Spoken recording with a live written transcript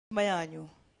yanyu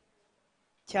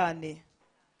cyane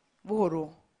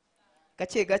buhoro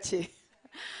gake gake.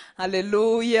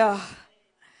 Haleluya.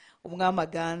 Umwami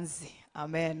aganze.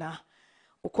 Amena.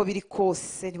 Uko biri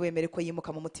kose ntiwemere ko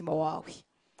yimuka mu mutima wawe.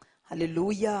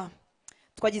 Haleluya.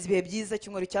 Twagize ibihe byiza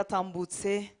cyumweru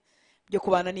cyatambutse byo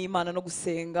kubana n'Imana no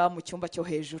gusenga mu cyumba cyo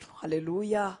hejuru.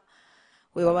 Haleluya.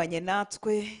 We wabanye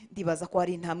natwe, ndibaza ko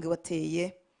hari intambwe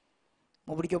wateye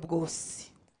mu buryo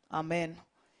bwose. Amen.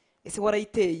 Ese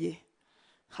warayiteye?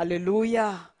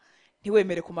 Haleluya.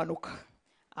 Ntiwemere kumanuka.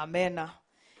 Amen.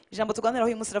 Ijambo tuganiraho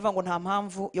uyu munsi ravuga ngo nta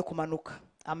mpamvu yo kumanuka.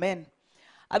 Amen.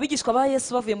 Abigishwa ba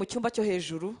Yesu bavuye mu cyumba cyo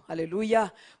hejuru.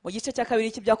 Haleluya. Mu gice cya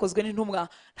kabiri cy'ibyakozwe n'intumwa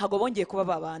ntago bongeye kuba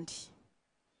babandi.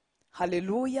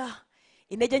 Haleluya.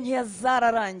 Intege nkeya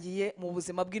zararangiye mu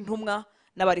buzima bw'intumwa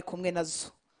n'abari kumwe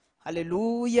nazo.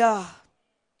 Haleluya.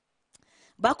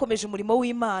 Bakomeje umurimo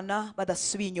w'Imana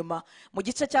badasubiye inyuma. Mu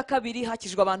gice cya kabiri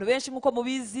hakijwe abantu benshi nkuko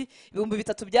mubizi,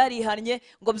 3,000 byarihanye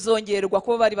ngo byongerwa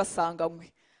kuba bari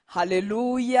basanganywe.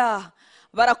 Haleluya.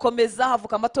 Barakomeza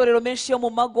havuka amatorero menshi yo mu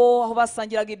mago aho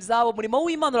basangiraga ibyabo. Umurimo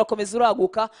w'Imana urakomeza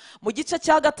uraguka. Mu gice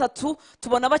cya gatatu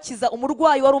tubona bakiza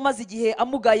umurwayi wari umaze igihe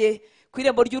amugaye ku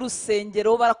irembo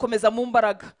ry'urusengero, barakomeza mu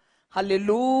mbaraga.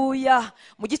 Haleluya.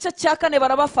 Mu gice cya kane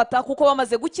barabafata kuko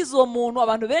bamaze gukiza uwo muntu,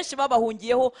 abantu benshi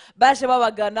babahungiyeho baje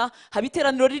babagana,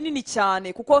 habiteraniro rinini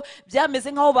cyane kuko byameze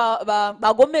nkaho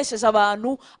bagomesheje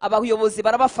abantu. Abayobozi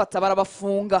barabafata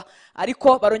barabafunga,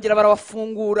 ariko barongera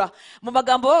barabafungura. Mu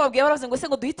magambo bababwiye baravuze ngo ese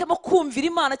ngo duhitemo kumvira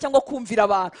Imana cyangwa kumvira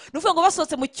abantu. Nuvuga ngo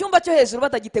basohotse mu cyumba cyo hejuru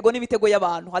batagitego n'imitego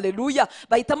y'abantu. Haleluya.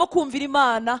 Bahitamo kumvira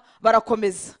Imana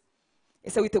barakomeza.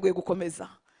 Ese witeguye gukomeza?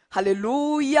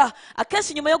 Haleluya.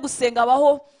 Akenshi nyuma yo gusenga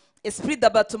abaho esprit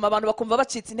d'abattement, abantu bakumva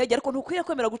bacitse intege, ariko ntukwiriye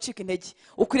kwemera gucika intege,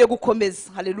 ukwiriye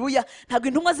gukomeza. Haleluya. Ntabwo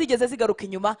intumwa zigeze zigaruka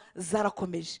inyuma,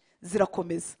 zarakomeje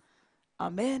zirakomeza.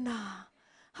 Amena.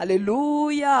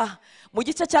 Haleluya. Mu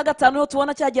gice cya gatanu yo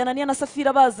tubona cyajyana na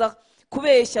Safira baza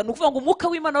kubeshya. Nukuvuga ngo umwuka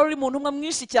w'Imana wari mu ntumwa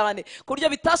mwinshi cyane ku buryo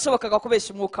bitashobokaga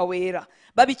kubeshya umwuka wera.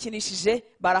 Babikinishije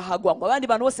barahagwa ngo abandi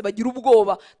bantu bose bagira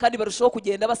ubwoba kandi barushaho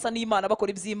kugenda basa n'Imana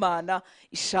bakora iby'Imana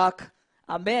ishaka.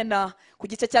 Amena. Ku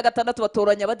gice cya gatandatu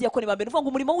batoranya abadiyakoni ba mbere. Nukuvuga ngo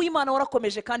umurimo w'Imana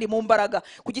warakomeje kandi mu mbaraga.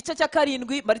 Ku gice cya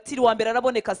karindwi maritiri wa mbere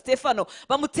araboneka, Stefano,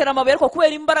 bamutera amabuye ariko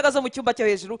kubera imbaraga zo mu cyumba cyo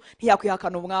hejuru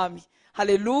ntiyakwihakana umwami.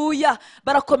 Haleluya.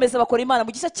 Barakomeza bakora Imana.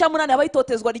 Mu gice cya 8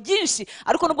 habayitotezwa ryinshi,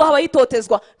 ariko nubwo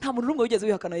habayitotezwa nta muntu n'umwe wigeze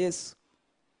wihakana Yesu.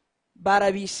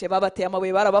 Barabishe, babateye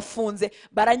amabuye, barabafunze,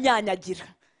 baranyanyagira.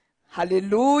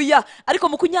 Haleluya. Ariko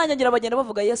mu kunyanyagira bagenda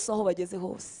bavuga Yesu aho bageze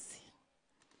hose.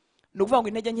 Nukuvuga ngo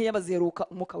intege nkeya baziheruka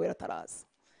umwuka wera ataraza.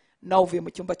 Nawe uvuye mu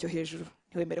cyumba cyo hejuru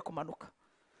ntiwemere kumanuka.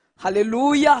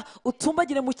 Haleluya.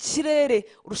 Utumbagire mu kirere,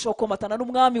 urushaho komatana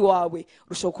n'umwami wawe,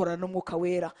 urushaho gukorana n'umwuka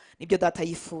wera. Nibyo data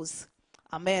yifuza.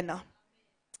 Amen.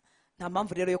 Nta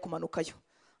mpamvu rero yo kumanukayo.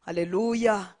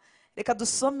 Haleluya. Reka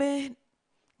dusome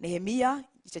Nehemiya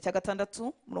igice cya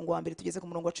 6 umurongo wa 1 tugeze ku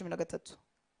murongo wa 13.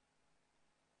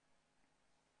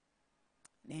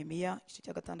 Nehemiya igice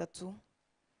cya 6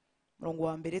 umurongo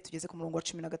wa 1 tugeze ku murongo wa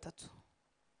 13.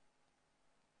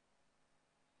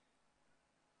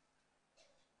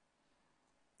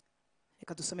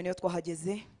 Reka dusome niyo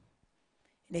twahageze.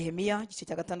 Nehemiya igice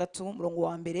cya 6 umurongo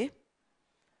wa 1.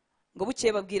 Ngo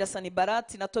bukeye babwira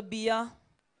Sanibalati na Tobiya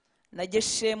na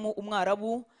Geshemu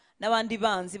umwarabu n'abandi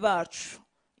banzi bacu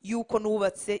yuko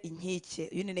nubatse inkike.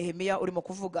 Uyu ni Nehemiya urimo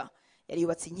kuvuga. Yari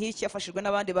yubatse inkike yafashijwe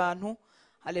n'abandi bantu.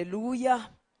 Haleluya.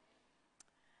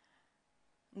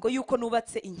 Ngo yuko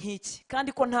nubatse inkike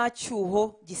kandi ko nta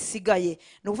cyuho gisigaye.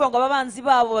 Nukuvuga ngo ababanzi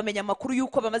babo bamenya amakuru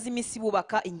yuko bamaze iminsi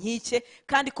bubaka inkike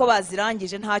kandi ko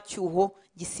bazirangije nta cyuho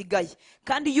gisigaye.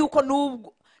 Kandi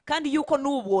yuko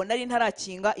nubwo nari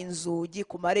ntarakinga inzugi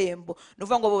ku marembo.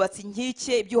 Nukuvuga ngo bubatse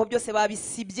inkike, ibyuho byose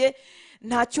babisibye,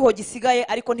 nta cyuho gisigaye,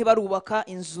 ariko ntibarubaka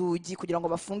inzugi kugira ngo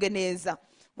bafunge neza.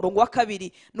 Murongo wa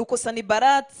 2, nuko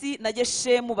Sanibalati na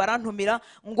Geshemu barantumira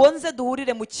ngo nze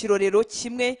duhurire mu kirorero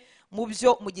kimwe mu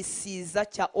byo mu gisiza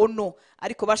cya Ono,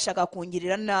 ariko bashaka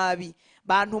kungirira nabi.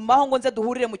 Bantumaho ngo nze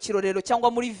duhurire mu kirorero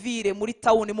cyangwa muri ville, muri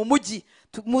town, mu mujyi.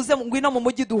 Muze ngwino mu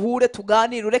mujyi duhure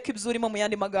tuganire, ureke ibyo urimo, mu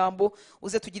yandi magambo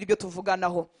uze tugira ibyo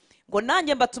tuvuganaho. Ngo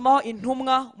nanjye mbatumaho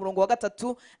intumwa. Murongo wa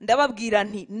 3, ndababwira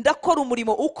nti ndakora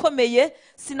umurimo ukomeye,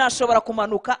 sinashobora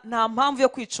kumanuka, nta mpamvu yo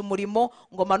kwica umurimo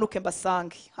ngo manuke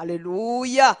mbasange.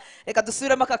 Haleluya. Reka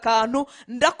dusubiremo aka kantu.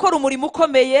 Ndakora umurimo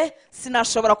ukomeye,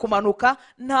 sinashobora kumanuka,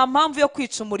 nta mpamvu yo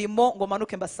kwica umurimo ngo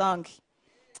manuke mbasange.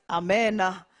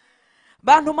 Amena.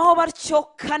 Bantumaho batyo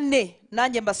 4,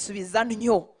 nanjye mbasubiza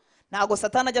ntyo. Ntago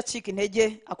Satani ajya acika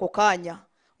intege ako kanya,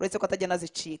 uretse ko atajya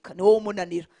nazicika, ni wowe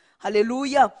umunanira.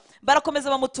 haleluya. Barakomeza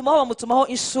bamutumaho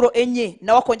inshuro enye,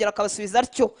 nawe akongera akabasubiza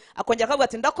atyo, akongera akavuga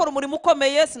ati ndakora umurimo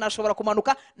ukomeye, sinashobora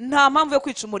kumanuka, nta mpamvu yo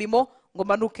kwica umurimo ngo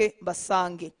manuke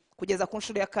mbasange. Kugeza ku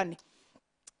nshuro ya 4.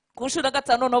 Ku nshuro ya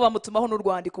 5 noneho bamutumaho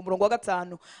n'urwandiko, umurongo wa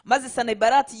 5. Maze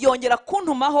Sanibalati yongera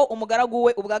kuntumaho umugaragu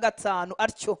we ubwa 5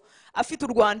 atyo, afite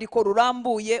urwandiko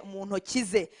rurambuye mu ntoki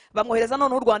ze. Bamwohereza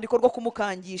noneho urwandiko rwo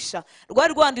kumukangisha,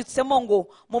 rwari rwanditsemo ngo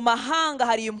mu mahanga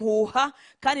hari impuha,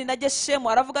 kandi na Geshemu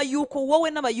aravuga yuko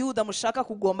wowe n'abayuda mushaka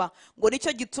kugoma, ngo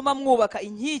nicyo gituma mwubaka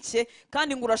inkike,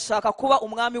 kandi ngo urashaka kuba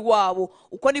umwami wabo.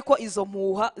 Uko niko izo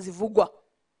mpuha zivugwa.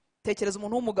 Tekereza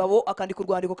umuntu w'umugabo akandika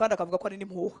urwandiko kandi akavuga ko ari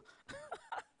n'impuha.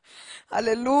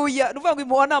 Haleluya. Nuvuga ngo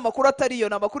impuha ni amakuru atariyo,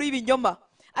 ni amakuru y'ibinyoma.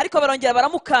 Ariko barongera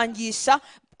baramukangisha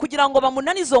kugira ngo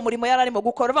bamunanize uwo murimo yari arimo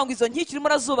gukora. Bavuga ngo izo nkiki urimo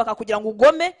urazubaka kugira ngo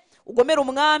ugomere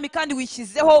umwami, kandi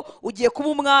wishyizeho ugiye kuba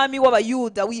umwami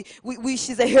w'abayuda,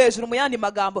 wishyize hejuru. Mu yandi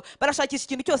magambo barashakisha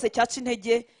ikintu cyose cyaca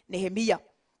intege Nehemiya.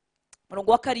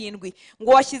 Murongo wa 7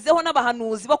 ngo washyizeho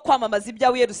n'abahanuzi bo kwamamaza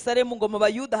ibyawe Yerusalemu, ngo mu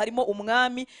bayuda harimo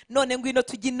umwami, none ngwino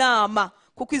tujye inama,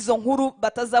 kuko izo nkuru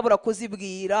batazabura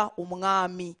kuzibwira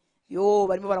umwami. Yo,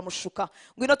 barimo baramushuka,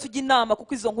 ngwino tujye inama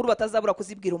kuko izo nkuru batazabura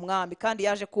kuzibwira umwami. Kandi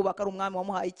yaje kubaka ari umwami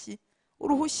wamuhaye iki?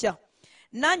 Uruhushya.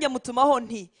 Nanjye mutumaho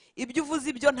nti ibyo uvuze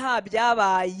ibyo nta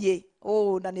byabaye.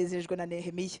 Nanezejwe na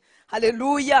Nehemiya.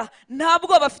 Haleluya.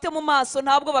 Ntabwo bafite mu maso,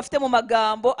 ntabwo bafite mu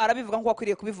magambo, arabivuga nko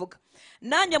akwiriye kubivuga.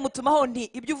 Nanjye mutumaho nti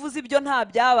ibyo uvuze ibyo nta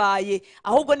byabaye,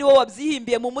 ahubwo ni wowe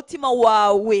wabyihimbiye mu mutima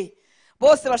wawe.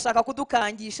 Bose bashaka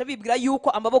kudukangisha bibwira yuko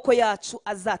amaboko yacu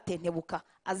azatentebuka,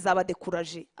 azaba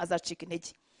dekuraje, azacika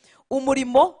intege,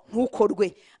 umurimo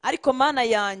ntukorwe. Ariko Mana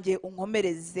yanjye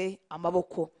unkomereze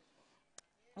amaboko.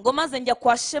 Ngo maze njya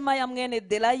kwa Shemaya mwene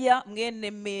Delaya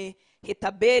mwene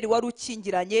Mehetabeli wari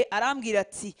ukingiranye, arambwira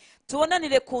ati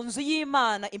tubonanire ku nzu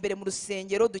y'Imana imbere mu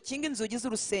rusengero, dukinge inzugi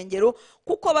z'urusengero,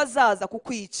 kuko bazaza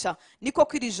kukwica. Niko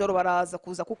ko iri joro baraza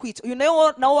kuza kukwica. Uyu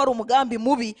nawo wari umugambi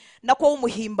mubi nako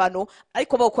w'umuhimbano,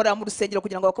 ariko bawukorera mu rusengero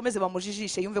kugira ngo bakomeze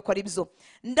bamujijishe yumve ko ari byo.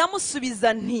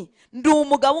 Ndamusubiza nti ndi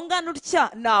umugabo ungana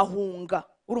utya nahunga.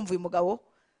 Urumva uyu mugabo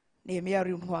Nehemiya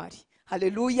yari intwari.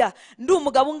 Haleluya. Ndi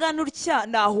umugabo ungana utya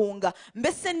nahunga.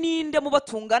 Mbese ninde mu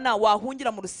batungana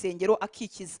wahungira mu rusengero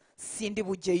akikiza? Sindi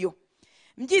bugeyo.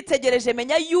 Mbyitegereje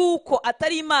menya yuko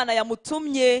atari Imana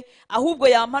yamutumye, ahubwo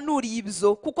yampanuriye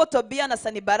ibyo, kuko Tobiya na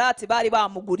Sanibalati bari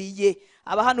bamuguriye.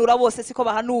 Abahanura bose siko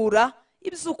bahanura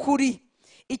iby'ukuri.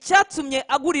 Icyatumye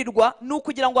agurirwa ni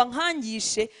ukugira ngo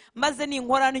ankangishe, maze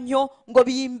ninkora ntyo ngo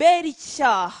bimbere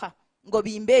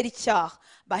icyaha,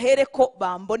 bahere ko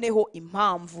bamboneho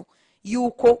impamvu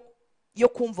yuko yo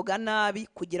kumvuga nabi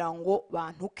kugira ngo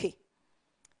bantuke.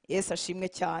 Yesu ashimwe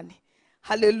cyane.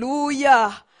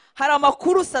 Haleluya. Hari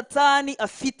amakuru Satani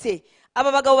afite.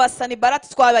 Aba bagabo ba Sanibalati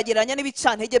twabagereranya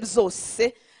n'ibicantege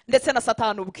byose, ndetse na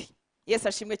Satani ubwe. Yesu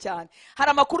ashimwe cyane.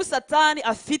 Hari amakuru Satani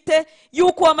afite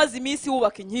yuko wamaze iminsi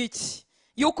wubaka inkiki,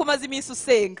 yuko umaze iminsi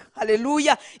usenga.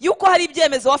 Haleluya. Yuko hari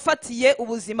ibyemezo wafatiye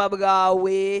ubuzima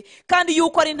bwawe, kandi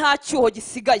yuko ari nta cyuho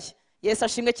gisigaye. Yesu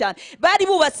ashimwe cyane. Bari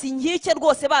bubatse inkike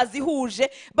rwose bazihuje,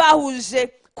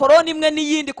 bahuje korona imwe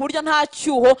n'iyindi ku buryo nta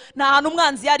cyuho, nta hantu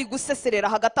umwanzi yari guseserera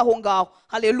hagati aho ngaho.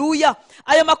 Haleluya.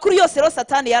 Ayo makuru yose rero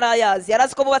Satani yari ayazi,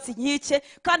 yarazi ko bubatse inkike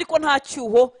kandi ko nta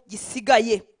cyuho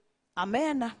gisigaye.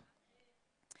 Amena.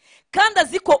 Kandi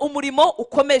aziko umurimo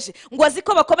ukomeje, ngo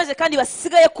aziko bakomeje kandi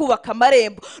basigaye kubaka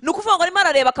amarembo. Nukuvuga ngo arimo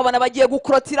arareba akabona bagiye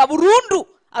gukurotira burundu,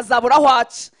 azabura aho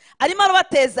aca. Arimo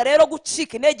arabateza rero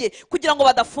gucika intege kugira ngo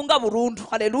badafunga burundu.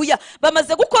 Haleluya.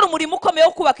 Bamaze gukora umurimo ukomeye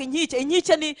wo kubaka inkike.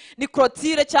 Inkike ni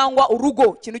clôture cyangwa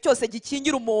urugo, ikintu cyose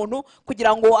gikingira umuntu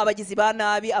kugira ngo abagizi ba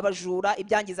nabi, abajura,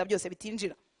 ibyangiza byose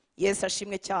bitinjira. Yesu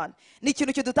ashimwe cyane. Ni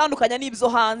ikintu kidutandukanya n'ibyo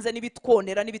hanze,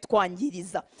 n'ibitwonera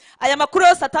n'ibitwangiriza. Aya makuru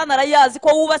yose Satani arayazi ko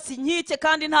wubatse inkike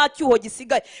kandi nta cyuho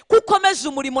gisigaye, kukomeje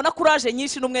umurimo na courage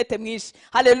nyinshi n'umwete mwinshi.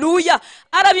 Haleluya.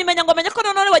 Arabimenya ngo amenye ko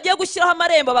none bagiye gushyiraho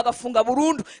amarembo bagafunga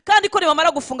burundu, kandi ko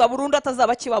nibamara gufunga burundu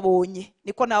atazaba kibabonye.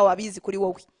 Niko nawe wabizi kuri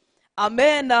wowe.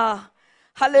 Amena.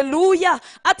 Haleluya.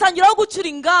 Atangiraho gucura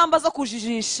ingamba zo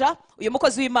kujijisha uyu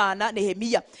mukozi w'Imana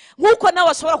Nehemiya. Nkuko nawe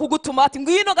ashobora kugutuma ati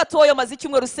ngwino gatoya maze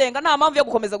icyumweru usenga, nta mpamvu yo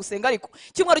gukomeza gusenga, ariko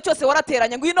icyumweru cyose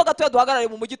warateranye, ngwino gatoya duhagarare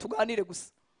mu mujyi tuganire gusa.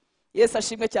 Yesu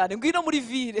ashimwe cyane. Ngwino muri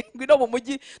ville, ngwino mu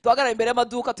mujyi duhagarare imbere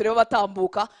y'amaduka turebe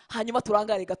batambuka, hanyuma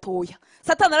turangare gatoya.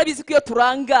 Satani arabizi ko iyo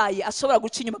turangaye ashobora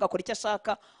guca inyuma agakora icyo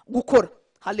ashaka gukora.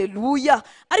 Haleluya.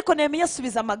 Ariko Nehemiya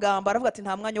asubiza amagambo aravuga ati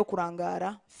nta mwanya wo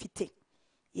kurangara mfite.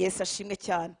 Yesu ashimwe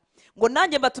cyane. Ngo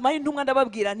nanjye mbatumaho intumwa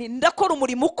ndababwira nti ndakora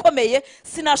umurimo ukomeye,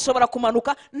 sinashobora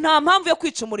kumanuka, nta mpamvu yo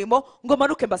kwica umurimo ngo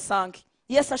manuke mbasange.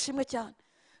 Yesu ashimwe cyane.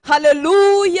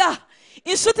 Haleluya.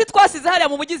 inshuti twasize hariya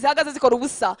mu mujyi zihagaze zikora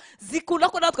ubusa zikunda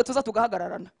ko natwe tuza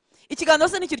tugahagararana. Ikiganiro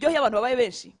se nikiryoheye abantu babaye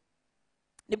benshi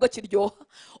nibwo kiryoha.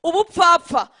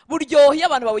 Ubupfapfa buryoheye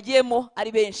abantu bawugiyemo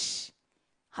ari benshi.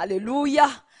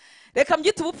 Haleluya. Reka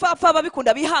mbyite ubupfapfa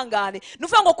babikunda bihangane.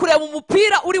 Nuvuga ngo kureba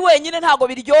umupira uri wenyine ntago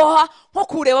biryoha nko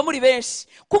kureba muri benshi.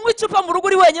 Kunywa icupa mu rugo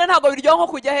uri wenyine ntago biryoha nko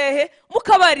kujya hehe mu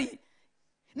kabari.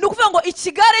 Nukuvuga ngo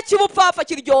ikigare cy'ubupfapfa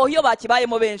kiryoha iyo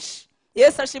bakibayemo benshi.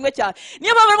 Yesu ashimwe cyane.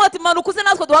 Niyo mpamvu ati manuka uze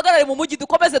natwe duhagarare mu mujyi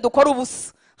dukomeze dukora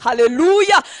ubusa.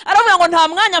 Haleluya. Aravuga ngo nta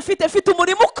mwanya mfite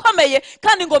umurimo ukomeye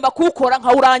kandi ngomba kuwukora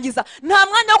nkawurangiza. Nta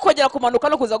mwanya wo kongera kumanuka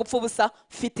no kuza gupfa ubusa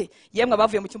mfite. Yemwe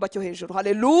bavuye mu cyumba cyo hejuru.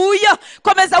 Haleluya.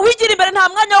 Komeza wigira imbere, nta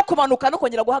mwanya wo kumanuka no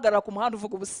kongera guhagarara ku muhanda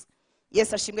uvuga ubusa.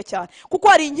 Yesu ashimwe cyane. Kuko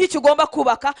hari inkiki ugomba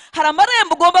kubaka, hari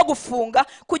amarembo ugomba gufunga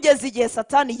kugeza igihe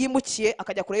Satani yimukiye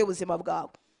akajya kure y'ubuzima bwawe.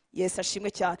 Yesu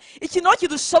ashimwe cyane. Ikintu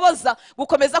kidushoboza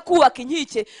gukomeza kubaka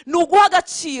inkike ni uguha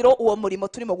agaciro uwo murimo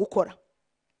turimo gukora.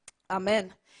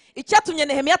 Amen. Icyatumye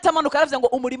Nehemiya atamanuka yaravuze ngo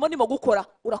umurimo nimo gukora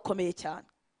urakomeye cyane.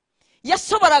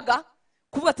 Yashoboraga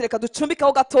kuvuga ati reka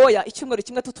ducumbikaho gatoya icyumweru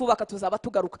kimwe tutubaka tuzaba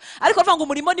tugaruka. Ariko avuga ngo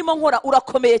umurimo nimo nkora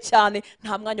urakomeye cyane,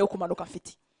 nta mwanya wo kumanuka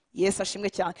mfite. Yesu ashimwe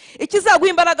cyane. Ikizaguha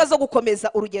imbaraga zo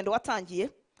gukomeza urugendo watangiye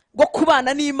go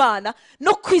kubana n'Imana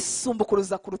no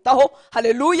kwisumbukuruza kurutaho.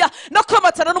 Haleluya. No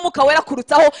kwamatana n'Umwuka Wera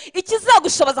kurutaho.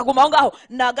 Ikizagushoboza guma aho ngaho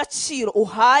ni agaciro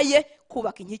uhaye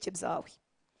kubaka inkike byawe.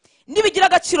 Nibigira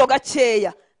agaciro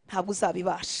gakeya ntabwo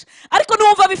uzabibasha, ariko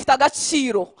numva bifite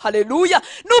agaciro. Haleluya.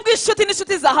 Nubwo inshuti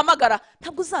n'inshuti zahamagara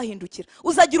ntabwo uzahindukira,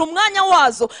 uzagira umwanya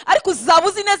wazo, ariko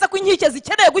uzabuzi neza ko inkike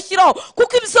zikeneye gushyiraho,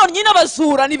 kuko ibyonnyi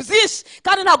n'abajura ni byinshi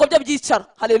kandi ntabwo byo byicara.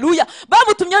 Haleluya.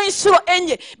 Bamutumyeho inshuro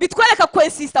enye, bitwereka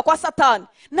kwensista kwa Satani.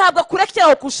 Ntabwo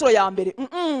akurekeraho ku nshuro ya mbere.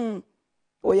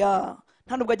 Oya,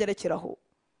 nta nubwo agerekeraho.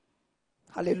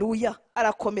 Haleluya.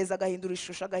 Arakomeza agahindura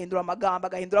ishusho, agahindura amagambo,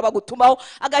 agahindura abagutumaho,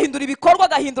 agahindura ibikorwa,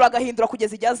 agahindura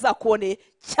kugeza igihe azakuboneye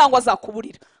cyangwa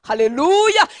azakuburira.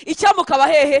 Haleluya. Icyamukaba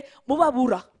hehe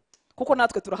mubabura, kuko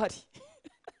natwe turahari.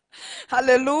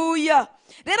 Haleluya.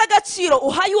 Rero agaciro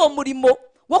uhaye uwo murimo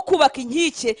wo kubaka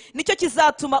inkike nicyo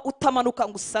kizatuma utamanuka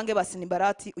ngo usange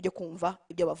basinimbarati ujye kumva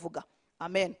ibyo bavuga.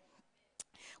 Amen.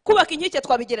 Kubaka inkike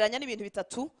twabigereranya n'ibintu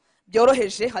bitatu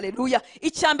byoroheje. Haleluya.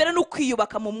 Icyambere no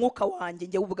kwiyubaka mu mwuka wanjye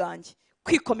nge ubwanjye,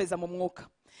 kwikomeza mu mwuka.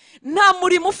 Nta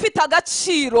murimo ufite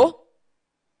agaciro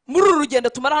muri uru rugendo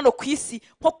tumara hano ku isi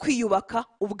nko kwiyubaka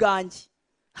ubwanjye.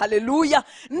 Haleluya.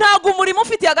 Ntago umurimo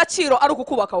ufite agaciro ari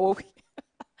ukukubaka wowe.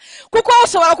 Kuko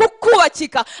ushobora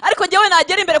kukubakika ariko ngewe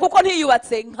nagera imbere kuko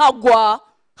ntiyubatse nkagwa.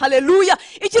 Haleluya.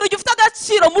 Ikintu gifite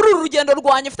agaciro muri uru rugendo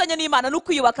rwanye mfitanye n'Imana no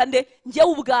kwiyubaka ngewe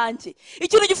ubwanjye.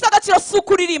 Ikintu gifite agaciro si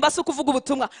ukuririmba, si ukuvuga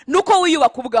ubutumwa, nuko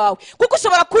wiyubaka ubwawe. Kuko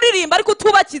ushobora kuririmba ariko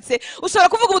utubakitse, ushobora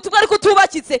kuvuga ubutumwa ariko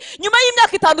utubakitse, nyuma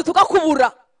y'imyaka 5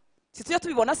 tukakubura. Situye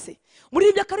tubibona se? Muri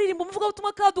ibyo akaririmba umuvuga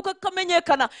ubutumwa kaduka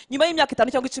kamenyekana, nyuma y'imyaka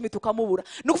 5 cyangwa 10 tukamubura.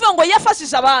 Nukuvuga ngo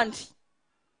yafashije abandi,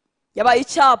 yabaye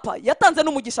icyapa, yatanze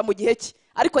n'umugisha mu gihe cye,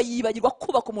 ariko yibagirwa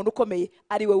kubaka umuntu ukomeye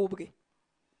ari we ubwe.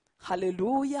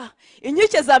 Haleluya.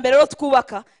 Inkike za mbere rero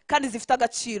twubaka kandi zifite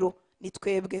agaciro ni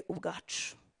twebwe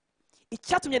ubwacu.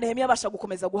 Icyatumye Nehemiya abasha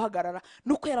gukomeza guhagarara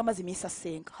nuko yaramaze iminsi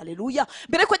asenga. Haleluya.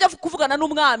 Mbere ko ajya kuvugana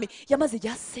n'umwami yamaze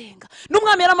igihe asenga.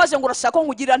 N'umwami yaramaje ngo urashaka ko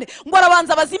nkugirane, ngo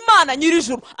arabanza abaza Imana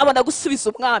nyir'ijuru abona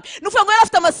gusubiza umwami. Nuvuga ngo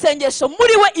yarafite amasengesho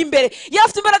muri we imbere,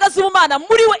 yarafite imbaraga z'ubumana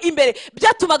muri we imbere,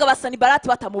 byatumaga Basanibarati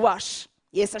batamubasha.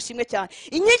 Yesu ashimwe cyane.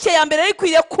 Inkike ya mbere ari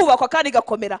kwiriye kubakwa kandi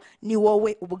igakomera ni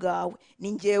wowe ubwawe,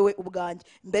 ni ngewe ubwanjye.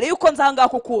 Mbere yuko nzanga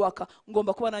kukubaka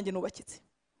ngomba kuba nanjye nubakitse.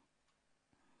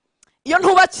 Iyo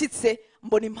ntubakitse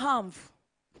mbona impamvu.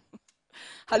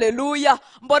 Haleluya.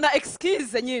 Mbona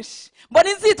excuse nyinshi, mbona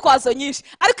inzitwazo nyinshi,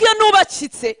 ariko iyo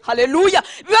nubakitse, haleluya,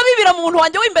 biba bibira mu muntu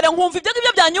wanjye w'imbere nkumva ibyo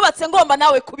ngibyo byanyubatse ngomba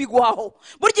nawe kubiguhaho.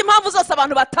 Burya impamvu zose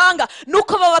abantu batanga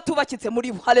nuko baba batubakitse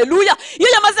muri bo. Haleluya. Iyo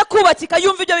yamaze kubakika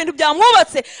yumva ibyo bintu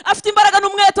byamwubatse, afite imbaraga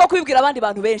n'umwete wo kubibwira abandi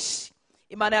bantu benshi.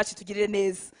 Imana yacu tugirire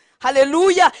neza.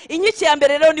 Haleluya. Inkike ya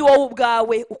mbere rero ni wowe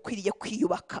ubwawe ukwiriye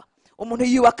kwiyubaka. Umuntu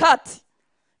yiyubaka ati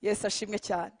Yesu ashimwe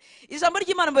cyane. Ijambo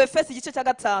ry'Imana mu Efeso igice cya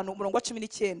 5 umurongo wa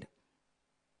 19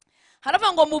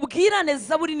 haravuga ngo mubwirane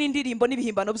zaburi n'indirimbo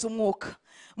n'ibihimbano by'umwuka,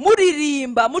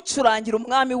 muririmba mucurangira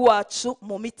umwami wacu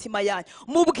mu mitima yanyu.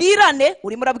 Mubwirane,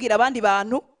 urimo urabwira abandi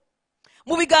bantu.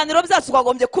 Mu biganiro byacu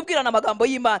twagombye kubwirana amagambo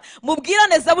y'Imana.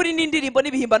 Mubwirane zaburi n'indirimbo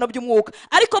n'ibihimbano by'umwuka,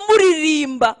 ariko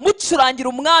muririmba mucurangira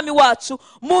umwami wacu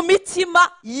mu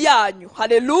mitima yanyu.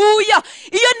 Haleluya.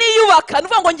 Iyo niyubaka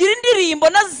nuvuga ngo ngira indirimbo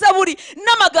na zaburi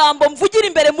n'amagambo mvugira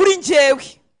imbere muri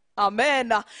ngewe.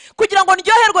 Amena. Kugira ngo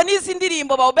ndyoherwe n'izi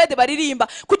ndirimbo ba Obede baririmba,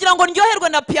 kugira ngo ndyoherwe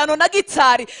na piano na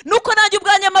gitari, nuko nanjye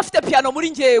ubwanye amafite piano muri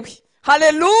ngewe.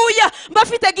 haleluya.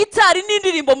 mbafite gitari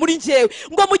n'indirimbo muri njyewe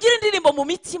ngo mugire indirimbo mu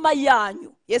mitima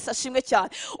yanyu. Yesu ashimwe cyane.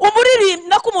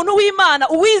 Umuririmbyi ko umuntu w'Imana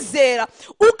uwizera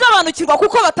ugabanukirwa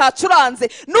kuko batacuranze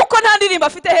nuko nta ndirimbo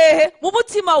afite hehe mu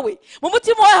mutima we. Mu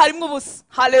mutima we harimo ubusa.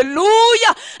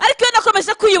 Haleluya. Ariko iyo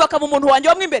nakomeje kwiyubaka mu muntu wanjye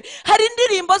wamwe imbere, hari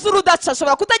indirimbo z'urudaca,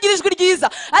 ashobora kutagira ijwi ryiza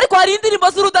ariko hari indirimbo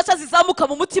z'urudaca zizamuka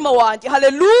mu mutima wanjye.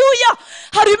 Haleluya.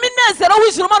 hari iminezero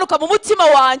w'ijuru umanuka mu mutima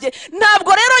wanjye.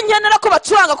 Ntabwo rero nkenera ko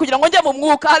bacuranga kugira ngo njye mu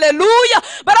mwuka. Haleluya.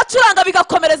 baracuranga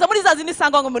bigakomereza muri za zindi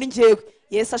sangwa ngo muri njyewe.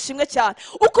 Yesu ashimwe cyane.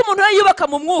 Uko umuntu yubaka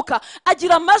mu mwuka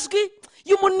agira amajwi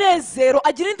y'umunezero,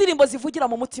 agira indirimbo zivugira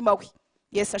mu mutima we.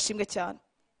 Yesu ashimwe cyane.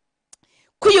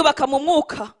 Kwiyubaka mu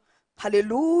mwuka,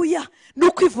 haleluya, ni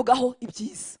ukwivugaho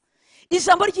ibyiza.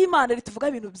 Ijambo ry'Imana rituvuga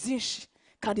ibintu byinshi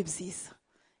kandi byiza.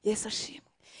 Yesu ashimwe.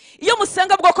 Iyo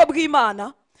musenga bwoko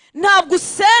bw'Imana, ntabwo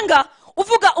usenga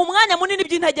uvuga umwanya munini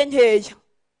by'intege nkeya.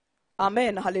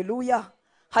 Amen. Haleluya.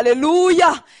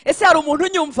 Haleluya. Ese hari umuntu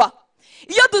unyumva?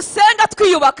 Iyo dusenga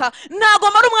twiyubaka,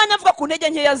 ntago mara umwanya mvuga ku ntege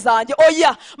nkeya zanjye.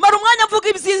 Oya, mara umwanya mvuga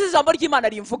ibyiza ijambo ry'Imana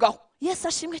rimvugaho. Yesu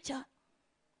ashimwe cyane.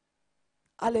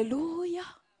 Haleluya.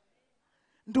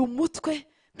 Ndi umutwe,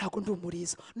 ntago ndi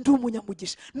umurizo, ndi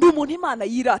umunyamugisha, ndi umuntu Imana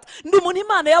yirata, ndi umuntu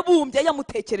Imana yabumbye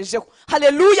yamutekerejeho.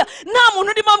 Haleluya. Nta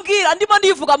muntu ndimo mbwira, ndimo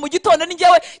nivuga mu gitondo ni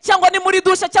njyewe, cyangwa ni muri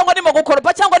dusha, cyangwa ni mu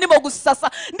gukoropa, cyangwa ni mu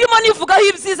gusasa, ndimo nivugaho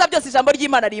ibyiza byose ijambo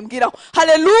ry'Imana rimbwiraho.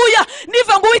 Haleluya.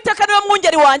 Niva ngo Uwiteka niwe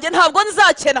mwungeri wanjye, ntabwo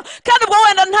nzakena, kandi ubwo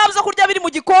wenda ntabyo kurya biri mu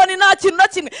gikoni, nta kintu na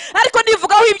kimwe, ariko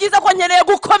nivugaho ibyiza ko nkeneye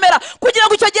gukomera kugira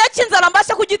ngo icyo gihe cy'inzara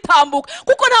mbashe kugitambuka,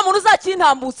 kuko nta muntu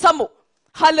uzakintambutsamo.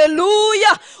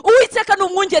 Haleluya. Uwiteka ni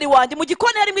umwungeri wanjye, mu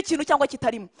gikoni harimo ikintu cyangwa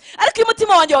kitarimo, ariko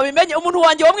umutima wanjye wabimenye, umuntu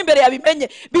wanjye wamwe imbere yabimenye,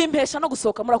 bimpesha no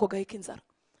gusohoka muri ako gahe k'inzara.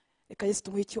 Reka Yesu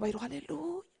tumuhe icyubahiro.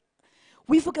 Haleluya.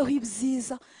 Wivugaho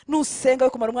ibyiza, nusenga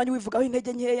we kumara umwanya wivugaho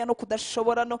intege nkeya no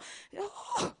kudashobora no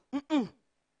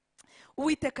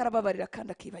Uwiteka arababarira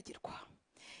kandi akibagirwa.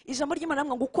 Ijambo ry'Imana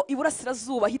ngo uko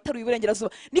iburasirazuba hitaruye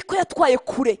iburengerazuba niko yatwaye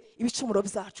kure ibicumuro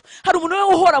byacu. Hari umuntu we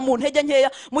uhora mu ntege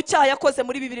nkeya, mu cyaha yakoze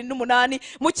muri 2008,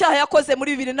 mu cyaha yakoze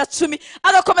muri 2010,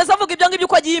 agakomeza avuga ibyo ngibyo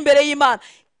uko agiye imbere y'Imana.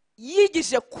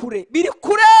 Yigije kure, biri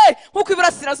kure nkuko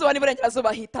iburasirazuba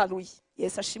n'iburengerazuba hitaruye.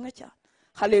 Yesu ashimwe cyane.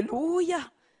 Haleluya.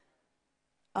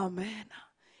 Amen.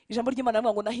 Ijambo ry'Imana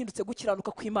ngo nahindutse gukiranuka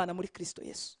kw'Imana muri Kristo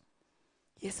Yesu.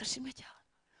 Yesu ashimwe cyane.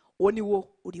 Uwo ni wo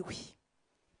uri we.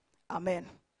 Amen.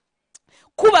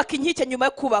 Kubaka inkike nyuma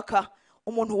yo kubaka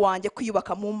umuntu wanjye,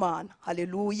 kwiyubaka mu Mana.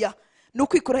 Haleluya. No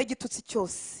kwikuraho igitutsi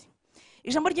cyose.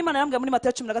 Ijambo ry'Imana yambwiye muri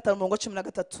Matayo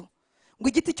 15:13 ngo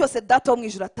igiti cyose data wo mu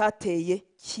ijuru atateye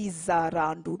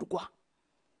kizarandurwa.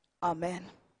 Amen.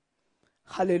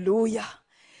 Haleluya.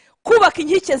 Kubaka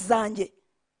inkike zanjye,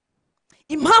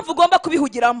 impamvu ugomba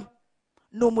kubihugiramo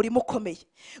ni umurimo ukomeye.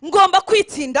 Ngomba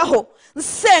kwitsindaho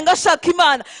nsenga shaka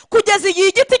Imana kugeza igihe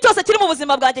igiti cyose kiri mu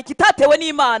buzima bwanjye kitatewe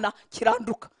n'Imana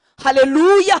kiranduka.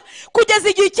 Haleluya. Kugeza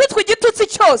igihe cyitwa igitutsi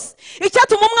cyose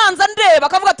icyatuma umwanza ndeba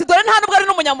akavuga ati dore nta nubwo ari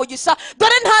n'umunyamugisha,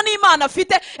 dore nta n'Imana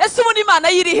afite, ese ubu n'Imana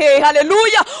yiri hehe?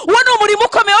 Haleluya. Uwo ni umurimo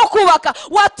ukomeye wo kubaka,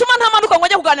 watuma ntamanuka ngo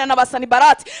njye kuganira na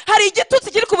basanibarati. Hari igitutsi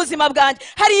kiri ku buzima bwanjye,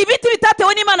 hari ibiti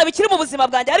bitatewe n'Imana bikiri mu buzima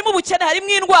bwanjye, harimo ubukene, harimo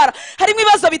indwara, harimo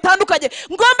ibibazo bitandukanye,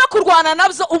 ngomba kurwana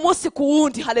nabyo umunsi ku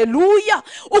wundi. Haleluya.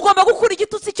 Ugomba gukura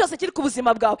igitutsi cyose kiri ku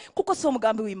buzima bwawe, kuko si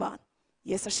umugambi w'Imana.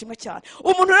 Yesu ashimwe cyane.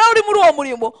 Umuntu rero uri muri uwo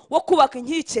murimo wo kubaka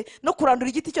inkike no kurandura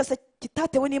igiti cyose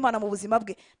kitatewe n'Imana mu buzima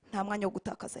bwe, nta mwanya wo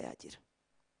gutakaza yagira.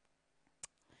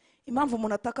 Impamvu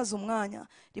umuntu atakaza umwanya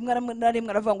rimwe na rimwe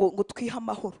aravuga ngo twiha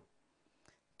amahoro.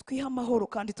 Twiha amahoro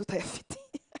kandi tutayafite.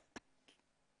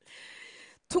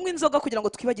 Tunywa inzoga kugira ngo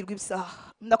twibagirwe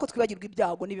ibyaha, nako twibagirwe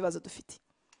ibyago n'ibibazo dufite.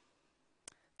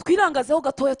 Twirangazeho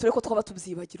gatoya tureko ko twaba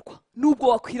tubyibagirwa, nubwo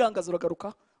wakwirangaza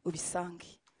uragaruka ubisange.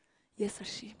 Yesu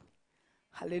ashimwe.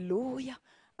 Haleluya.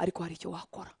 Ariko hari icyo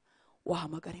wakora,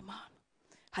 wahamagara Imana.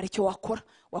 Hari icyo wakora,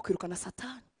 wakwirukana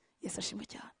Satani. Yesu ashimwe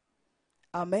cyane.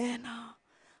 Amen.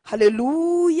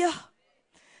 Haleluya.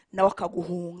 Nawe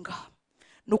akaguhunga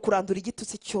no kurandura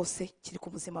igitutsi cyose kiri ku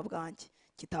buzima bwanjye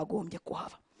kitagombye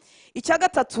kuhaba. Icya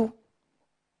gatatu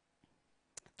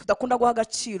tudakunda guha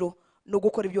agaciro no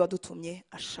gukora ibyo wadutumye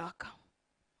ashaka.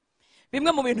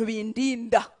 Bimwe mu bintu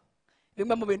bindinda,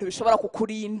 bimwe mu bintu bishobora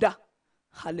kukurinda,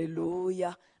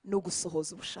 haleluya, no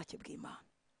gusohoza ubushake bw'Imana.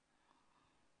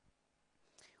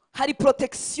 Hari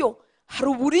protection, hari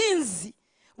uburinzi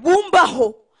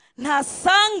bumbaho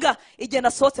ntasanga igihe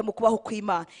nasohotse mu kubaho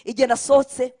kw'Imana, igihe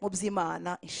nasohotse mu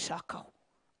by'Imana ishakaho.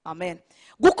 Amen.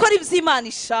 Gukora iby'Imana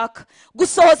ishaka,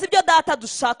 gusohoza ibyo data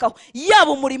dushakaho,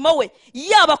 yaba umurimo we,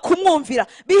 yaba kumwumvira,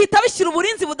 bihita bishyira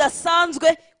uburinzi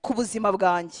budasanzwe ku buzima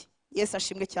bwanjye. Yesu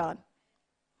ashimwe cyane.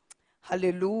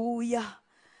 haleluya.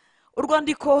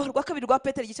 Urwandiko rwa kabiri rwa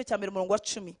Petero igice cya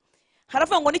 1:10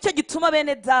 haravuga ngo nicyo gituma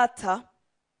bene data,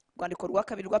 urwandiko rwa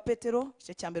kabiri rwa Petero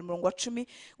igice cya 1:10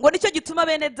 ngo nicyo gituma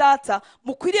bene data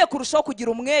mukwiriye kurushaho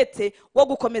kugira umwete wo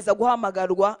gukomeza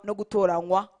guhamagarwa no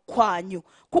gutoranywa kwanyu,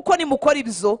 kuko nimukora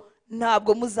ibyo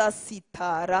ntabwo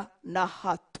muzasitara na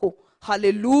hato.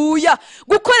 Haleluya.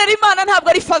 Gukorera Imana ntabwo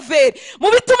ari faveri,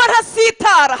 mu bituma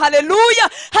ntasitara. Haleluya.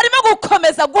 Harimo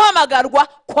gukomeza guhamagarwa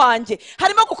kwanjye,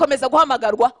 harimo gukomeza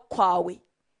guhamagarwa kwawe.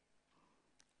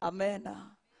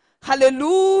 Amena.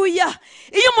 Haleluya.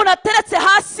 Iyo umuntu ateretse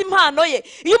hasi impano ye,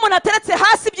 iyo umuntu ateretse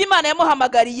hasi iby'Imana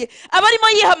yamuhamagariye, aba arimo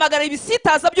yihamagara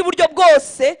ibisitaza by'uburyo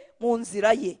bwose mu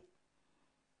nzira ye.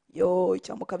 Yo,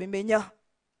 cyangwa mukabimenya.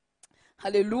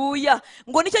 Haleluya.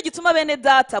 Ngo nicyo gituma bene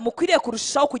data mukwiriye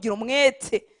kurushaho kugira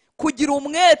umwete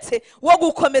wo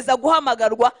gukomeza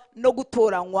guhamagarwa no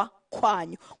gutoranywa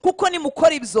kwanyu, kuko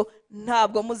nimukora ibyo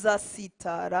ntabwo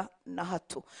muzasitara na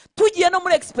hato. Tugiye no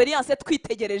muri experience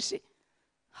twitegereje.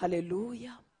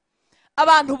 Haleluya.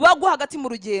 Abantu bagwa hagati mu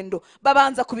rugendo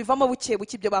babanza kubivamo buke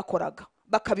buke ibyo bakoraga,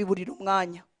 bakabiburira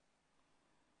umwanya.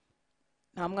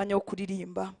 Nta mwanya wo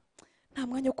kuririmba, nta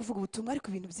mwanya wo kuvuga ubutumwa, ariko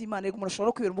ibintu by'Imana rego umuntu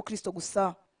ashobora kwibera umukristo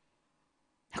gusa.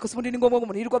 Ariko se ubundi ni ngombwa ngo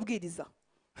umuntu yirirwa abwiriza?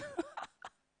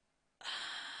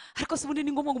 Ariko se ubundi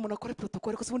ni ngombwa ngo umuntu akore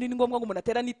protocol? Ariko se ubundi ni ngombwa ngo umuntu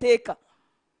aterane iteka?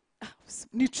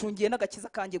 Nicungiye n'agakiza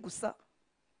kanjye gusa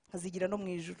nkazigira no mu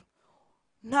ijuru.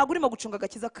 Ntabwo urimo gucunga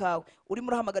agakiza kawe, urimo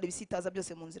urahamagara ibisitaza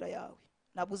byose mu nzira yawe.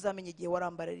 Ntabwo uzamenye igihe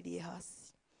warambarariye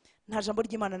hasi. Nta jambo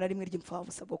ry'Imana na rimwe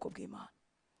ry'impfavu sa bwoko bw'Imana.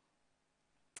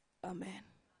 Amen.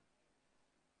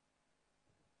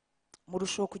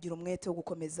 Murushaho kugira umwete wo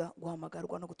gukomeza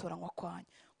guhamagarwa no gutoranywa kwanyu,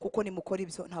 kuko nimukora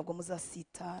ibyo ntabwo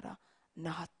muzasitara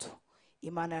na hato.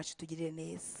 Imana yacu tugirire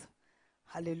neza.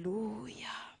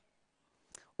 Haleluya.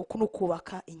 Uku ni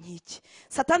ukubaka inkike.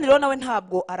 Satani rero nawe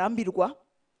ntabwo arambirwa,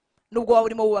 nubwo waba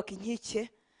urimo wubaka inkike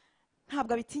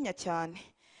ntabwo abitinya cyane.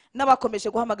 N'abakomeje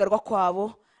guhamagarwa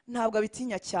kwabo ntabwo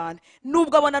abitinya cyane.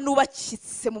 Nubwo abona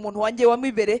nubakitse mu muntu wanjye wamo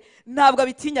imbere ntabwo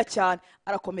abitinya cyane,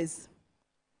 arakomeza.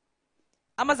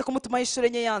 Amaze kumutumaho inshuro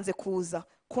enye yanze kuza,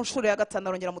 ku nshuro ya gatanu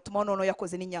arongera mutumaho, noneho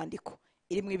yakoze n'inyandiko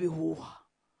irimo ibihuha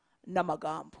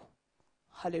n'amagambo.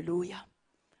 Haleluya.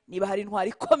 Niba hari intwari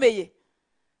ikomeye,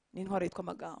 ni intwari yitwa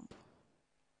amagambo.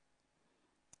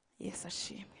 Yesu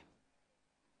ashimwe.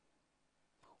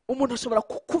 Umuntu ashobora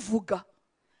kukuvuga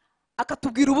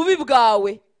akatubwira ububi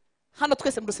bwawe, hano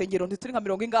twese mu rusengero ntituri nka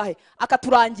 100 ingahe,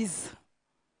 akaturangiza.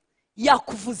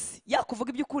 Yakuvuze, yakuvuga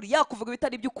iby'ukuri, yakuvuga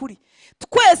ibitari iby'ukuri.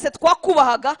 Twese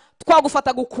twakubahaga,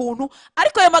 twagufataga ukuntu,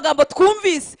 ariko ayo magambo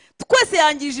twumvise twese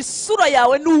yangije isura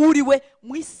yawe n'uwuriwe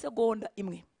mu isegonda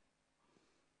imwe.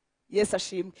 Yesu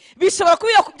ashimwe. Bishobora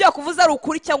kuba byakuvuza ari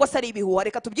ukuri cyangwa se ari ibihuha,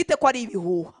 reka tubyite ko ari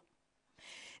ibihuha.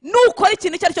 Nukora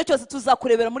ikintu icyo ari cyo cyose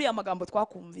tuzakurebera muri ya magambo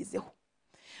twakumvizeho.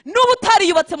 Nubu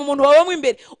utariyubatse mu muntu wawe mo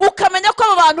imbere, ukamenya ko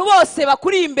abo bantu bose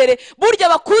bakuri imbere burya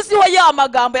bakuziho ya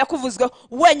magambo yakuvuzweho,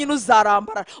 wenyine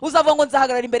uzarambara. Uzavuga ngo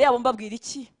nzahagarara imbere yabo mbabwira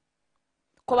iki?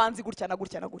 Ko banzi gutya na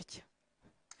gutya na gutya.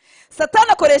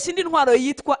 Satani akoresha indi ntwaro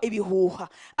yitwa ibihuha.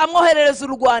 Amwoherereza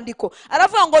urwandiko,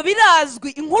 aravuga ngo birazwi,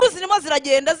 inkuru zirimo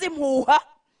ziragenda zimpuha,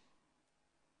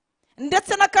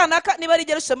 ndetse n'akanaka niba ari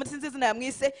Yerusalemu muri sinzizina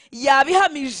yamwise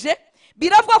yabihamije.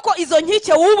 Biravuga ko izo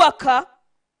nkike wubaka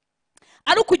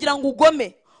ari ukugira ngo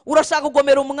ugome. Urashaka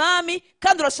kugomera umwami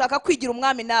kandi urashaka kwigira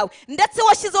umwami nawe, ndetse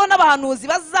washyizeho n'abahanuzi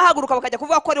bazahaguruka bakajya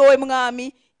kuvuga ko ari wowe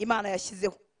mwami Imana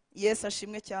yashyizeho. Yesu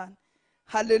ashimwe cyane.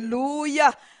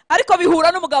 Haleluya. Ariko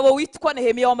bihura n'umugabo witwa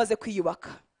Nehemiya wamaze kwiyubaka.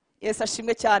 Yesu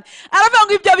ashimwe cyane. Aravuga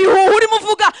ngo ibyo bihuha urimo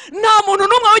uvuga nta muntu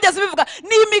n'umwe wigeze ubivuga,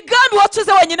 ni imigambi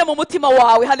wacuze wenyine mu mutima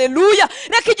wawe. Haleluya.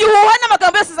 Reka igihuha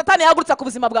n'amagambo yose Satani yahagurutsa ku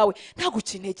buzima bwawe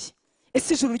ntaguca intege.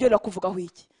 Ese ijuru ryo rirakuvugaho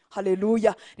iki?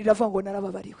 Haleluya. Riravuga ngo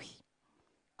narababariwe.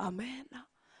 Amen.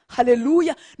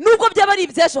 Haleluya. Nubwo byaba ari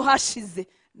iby'ejo hashize,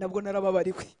 nabwo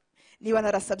narababariwe niba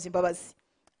narasabye imbabazi.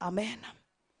 Amen.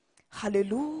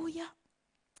 Haleluya.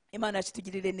 Imana yacu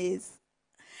tugirire neza.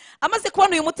 Amaze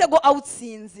kubona uyu mutego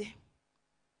awutsinze,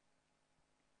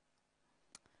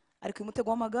 ariko uyu mutego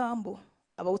w'amagambo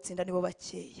abawutsinda nibo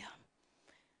bakeya.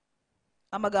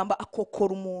 Amagambo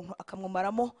akokora umuntu,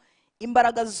 akamwumaramo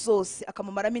imbaraga zose,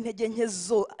 akamumaramo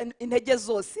intege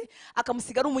zose,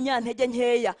 akamusigara umunyantege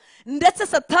nkeya. Ndetse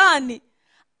Satani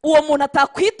uwo muntu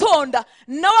atakwitonda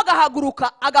nawe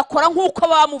agahaguruka agakora nk'uko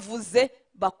bamuvuze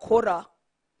bakora.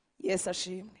 Yesu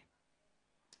ashimwe.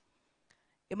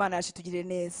 Imana yacu tugirire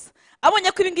neza.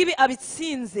 Abonye ko ibi ngibi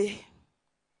abitsinze,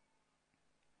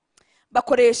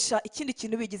 bakoresha ikindi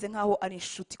kintu bigize nkaho ari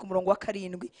inshuti. Ku murongo wa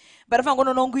 7 baravuga ngo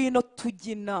noneho ngwino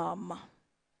tujye inama.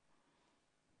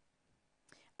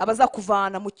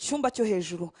 abazakuvana mu cyumba cyo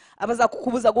hejuru,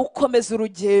 abazakukubuza gukomeza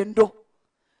urugendo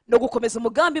no gukomeza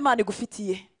umugambi Imana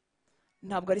igufitiye.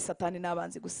 Ntabwo ari Satani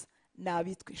n'abanzi gusa,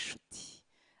 n'abitwa inshuti.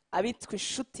 Abitwa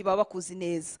inshuti baba bakuzi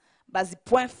neza, bazi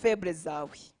point faible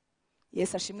zawe.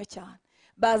 Yesu ashimwe cyane.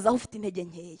 Bazi aho ufite intege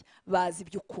nkeya, bazi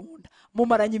ibyo ukunda,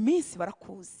 mumaranye iminsi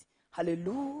barakuzi.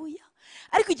 Haleluya.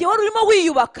 Ariko igihe wari urimo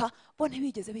wiyubaka, bo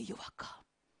ntibigeze biyubaka.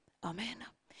 Amen.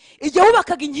 Igihe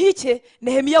wubakaga inkike,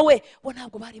 Nehemiya we, bo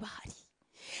ntabwo bari bahari.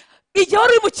 Igihe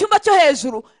wari uri mu cyumba cyo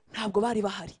hejuru, ntabwo bari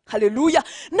bahari. Haleluya.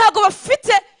 Ntabwo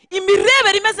bafite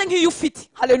imirebere imeze nk'iyo ufite.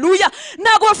 Haleluya.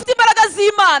 Ntabwo bafite imbaraga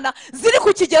z'Imana ziri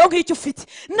ku kigero nk'icyo ufite.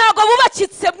 Ntabwo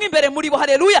bubakitse mw'imbere muri bo.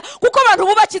 Haleluya. Kuko abantu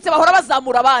bubakitse bahora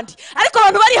bazamura abandi, ariko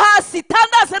abantu bari hasi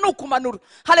tandaze ni ukumanura.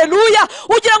 Haleluya.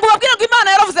 Ugira ngo ubabwire ngo Imana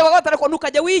yaravuze bagata, ariko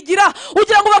ntukajye wigira.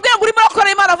 Ugira ngo ubabwire ngo urimo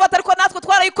urakora Imana avata, ariko natwe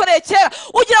twarayikoreye kera.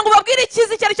 Ugira ngo ubabwire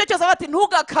ikizi icyo ari cyo cyose bati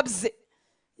ntugakabye.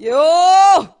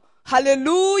 Yo,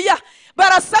 haleluya.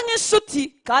 Barasa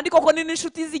nk'inshuti, kandi koko ni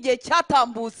n'inshuti z'igihe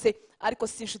cyatambutse, ariko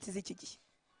si inshuti z'iki gihe.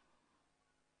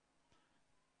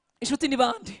 Inshuti ni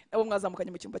bande? Nabo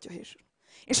mwazamukanye mu cyumba cyo hejuru.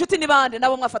 Inshuti ni bande?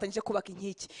 Nabo mwafatanyije kubaka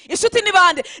inkiki. Inshuti ni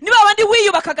bande? Niba abandi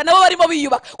wiyubakaga nabo barimo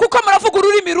biyubaka, kuko muravuga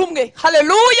ururimi rumwe.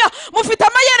 Haleluya. Mufite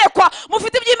amayerekwa,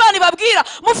 mufite iby'Imana ibabwira,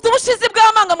 mufite ubushizi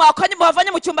bw'amanga mwakanye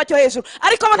muhavanye mu cyumba cyo hejuru,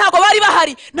 ariko abo ntabwo bari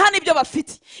bahari, nta n'ibyo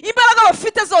bafite. Imbaraga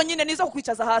bafite zonyine nizo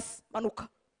kukwicaza hasi. Manuka.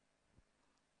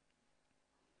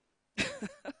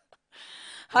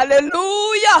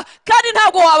 Haleluya. Kandi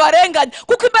ntabwo wabarenganya,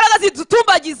 kuko imbaraga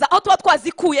zidutumbagiza aho tuba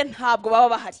twazikuye ntabwo baba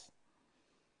bahari.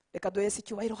 Reka duhese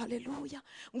icyubahiro. Haleluya.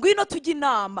 Ngwino tujye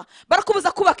inama.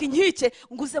 Barakubuza kubaka inkike,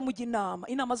 nguze mujye inama.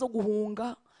 Inama zo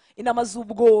guhunga, inama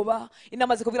z'ubwoba,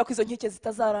 inama zikubwira ko izo nkike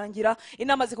zitazarangira,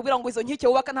 inama zikubwira ngo izo nkike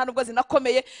wubaka nta nubwo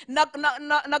zinakomeye,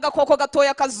 n'agakoko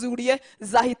gatoya kazuriye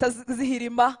zahita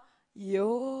zihirima.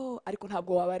 Yo, ariko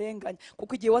ntabwo wabarenganya,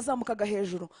 kuko igihe wazamukaga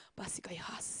hejuru basigaye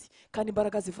hasi, kandi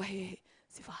imbaraga ziva hehe?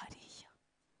 Ziva hariya.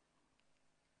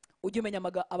 Ujye umenya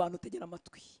abantu utegera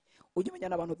amatwi, ujye umenya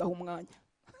n'abantu udaha umwanya.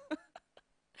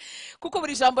 Kuko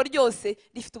buri jambo ryose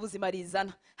rifite ubuzima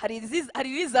rizana. Hari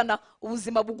rizana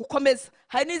ubuzima bugukomeza,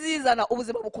 hari n'izizana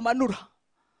ubuzima bukumanura.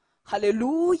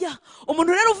 Haleluya.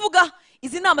 Umuntu rero uvuga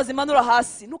izi nama zimanura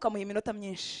hasi, ntukamuha iminota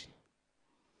myinshi.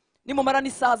 Nimumara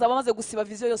n'isaha zaba bamaze gusiba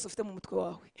viziyo yose ufite mu mutwe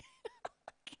wawe.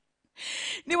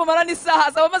 Nimumara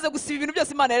n'isaha zaba bamaze gusiba ibintu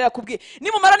byose Imana yari yakubwiye.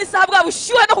 Nimumara n'isaha bwa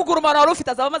bushyuhe no kugurumana wari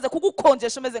ufite azaba bamaze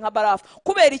kugukonjesha umeze nka barafu.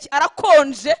 Kubera iki?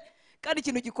 Arakonje, kandi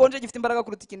ikintu gikonje gifite imbaraga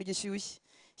kuruta ikintu gishyushye.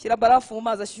 Shyira barafu mu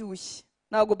mazi ashyushye,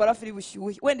 ntabwo barafu iri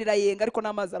bushyuhe. Wenda irayenga ariko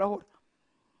n'amazi arahora.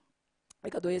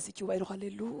 Reka duhese icyubahiro.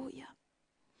 Haleluya.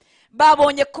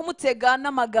 Babonye kumutega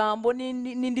n'amagambo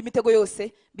n'indi mitego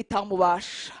yose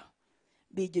bitamubasha,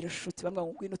 bigira inshuti. Bamwe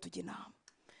ngo ngwino tujye inama,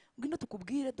 ngwino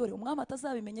tukubwire, dore umwami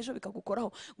atazabimenya ejo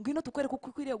bikagukoraho, ngwino tukwereke uko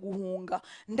ukwiriye guhunga.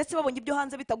 Ndetse babonye ibyo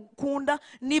hanze bitagukunda,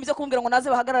 n'ibyo kumbwira ngo naze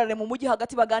bahagarare mu mujyi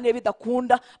hagati baganire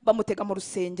bidakunda, bamutega mu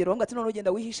rusengero. Bamwe ati none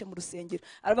ugenda wihishe mu rusengero.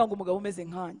 Aravuga ngo umugabo umeze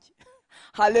nkanjye.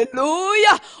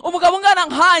 Haleluya. Umugabo ungana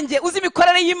nkanjye, uzi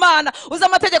imikorere y'Imana, uzi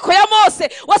amategeko ya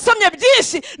Mose, wasomye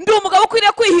byinshi, ndi umugabo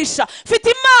ukwiriye kwihisha. Mfite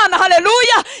Imana.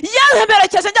 Haleluya.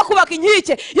 Yantemerekeje njya kubaka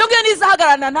inkike, yo ngiyo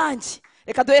nizahagararana nanjye.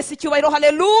 Reka duhese icyubahiro.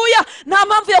 Haleluya. Nta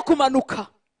mpamvu yo kumanuka.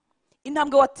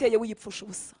 Intambwe wateye wiyipfusha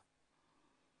ubusa.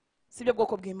 Sibyo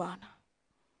bwoko bw'Imana.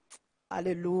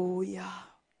 Haleluya.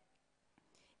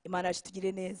 Imana yacu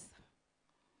tugire neza.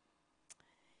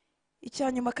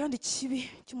 Icyanyuma kandi kibi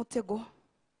cy'umutego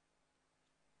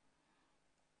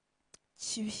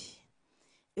kibi,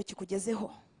 iyo kikugezeho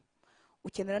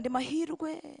ukenera andi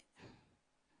mahirwe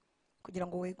kugira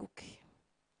ngo weguke.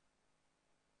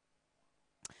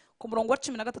 Ku murongo wa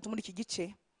 13 muri iki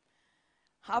gice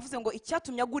havuze ngo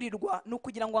icyatumye agurirwa ni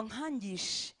ukugira ngo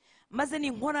ankangishe, maze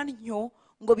ninkora ntyo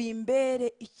ngo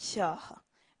bimbere icyaha,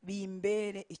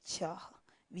 bimbere icyaha,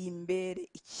 bimbere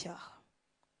icyaha,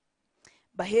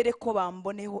 bahere ko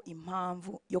bamboneho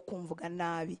impamvu yo kumvuga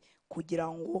nabi kugira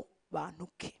ngo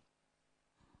bantuke.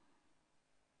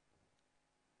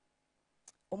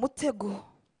 Umutego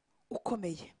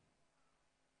ukomeye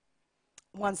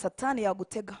umwanzi Satani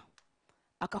yagutega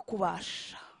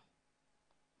akakubasha,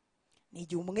 ni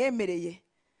igihe umwemereye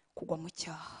kugwa mu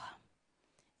cyaha.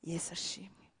 Yesu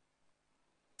ashimwe.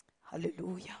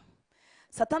 Haleluya.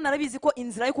 Satani arabizi ko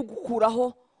inzira yo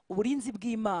kugukuraho uburinzi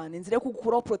bw'Imana, inzira yo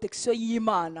kugukuraho protection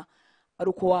y'Imana ari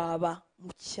uko waba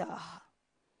mu cyaha.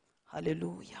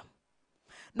 Haleluya.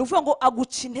 Nuvuga ngo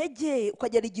aguca intege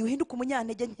ukagera igihe uhinduka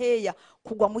umunyantege nkeya,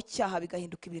 kugwa mu cyaha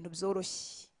bigahinduka ibintu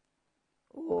byoroshye.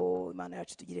 Oh, Imana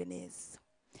yacu tugire neza.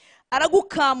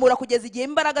 Aragukamura kugeza igihe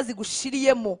imbaraga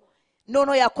zigushiriyemo,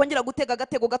 noneho yakongera gutega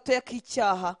agatego gatoya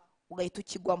k'icyaha ugahita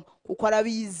ukigwamo, kuko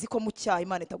arabizi ko mu cyaha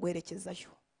Imana itaguherekezayo.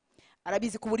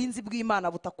 Arabizi ko uburinzi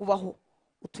bw'Imana butakubaho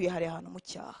utuye hariya hantu mu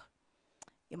cyaha.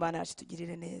 Imana yacu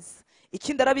tugirire neza.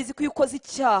 Ikindi arabizi ko iyo ukoze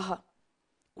icyaha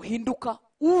uhinduka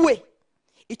uwe.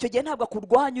 Icyo gihe ntabwo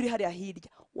akurwanya uri hariya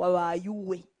hirya, wabaye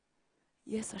uwe.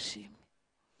 Yesu ashimwe.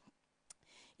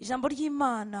 Ijambo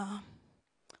ry'Imana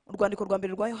mu rwandiko rwa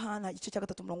mbere rwa Yohana igice cya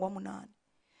 3:8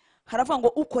 haravuga ngo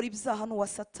ukora ibyaha n'uwa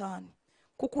Satani,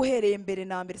 kuko uhereye mbere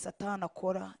na mbere Satani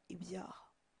akora ibyaha.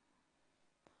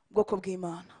 Bwoko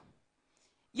bw'Imana,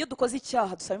 iyo dukoze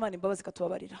icyaha dusaba Imana imbabazi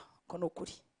ikatubabarira, ko ni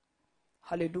ukuri.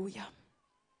 Haleluya.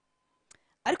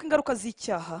 Ariko ingaruka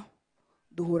z'icyaha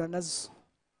duhura nazo.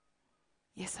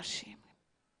 Yesu ashimwe.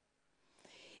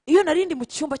 Iyo narindi mu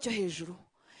cyumba cyo hejuru,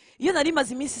 iyo nari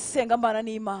maze iminsi senga mbana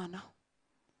n'Imana,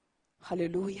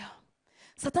 haleluya,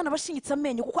 Satani abashingitse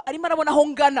amenyo, kuko arimo arabona aho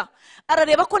ngana.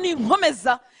 Arareba ko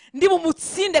ninkomeza ndi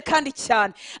bumutsinde kandi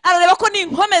cyane. Arareba ko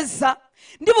ninkomeza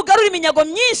ndi bugarure iminyago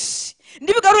myinshi,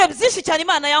 ndi bugarure byinshi cyane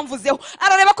Imana yamvuzeho.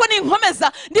 Arareba ko ninkomeza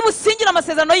ndi busingira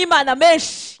amasezerano y'Imana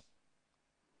menshi.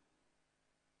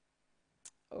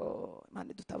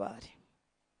 Imana dutabare.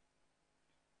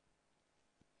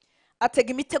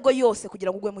 Atega imitego yose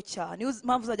kugira ngo ugwe mu cyaha. Niyo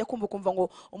mpamvu uzajya kumva ngo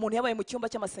umuntu yabaye mu cyumba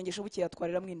cy'amasengesho buke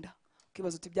yatwariramo inda.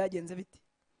 Ukibaza uti byagenze bite?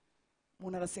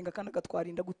 Umuntu arasenga kandi agatwara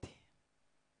inda gute?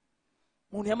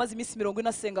 Umuntu yamaze iminsi 40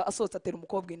 asenga asohotse atera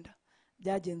umukobwa inda.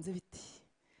 Byagenze bite?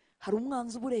 Hari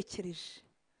umwanzi uburekereje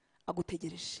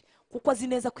agutegereje, kuko azi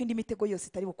neza ko indi mitego yose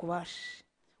itari bukubashe,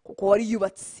 kuko wari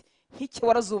yubatse nk'iki,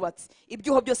 warazubatse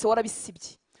ibyuho byose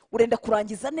warabisibye, urenda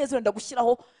kurangiza neza, urenda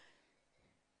gushyiraho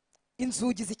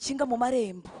inzugi zikinga mu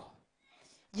marembo.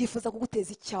 Yifuza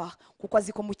kuguteza icyaha, kuko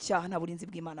azi ko mu cyaha nta burinzi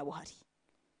bw'Imana buhari,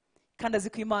 kandi azi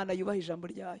ko Imana yubaha ijambo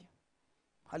ryayo.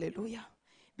 Haleluya.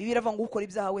 Bibiliya iravuga ngo ukora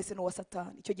ibyaha wese n'uwa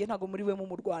Satani. Icyo gihe ntabwo muri we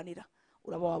mumurwanira,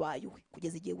 uraba wabaye we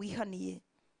kugeza igihe wihaniye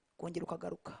kongera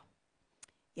ukagaruka.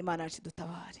 Imana yacu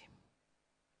dutabare.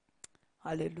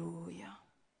 Haleluya.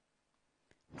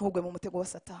 Ntugwe mu mutego wa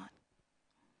Satani.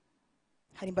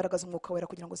 Hari imbaraga z'umwuka wera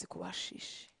kugira ngo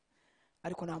zikubashishe,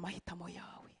 ariko ni amahitamo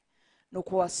yawe.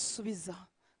 Nuko wasubiza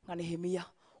nka Nehemiya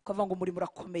ukavuga ngo muri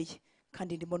murakomeye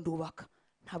kandi ndimo ndubaka,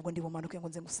 ntabwo ndi bumanuke ngo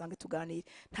nze ngusange tuganire,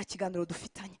 nta kiganiro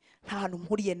dufitanye, nta hantu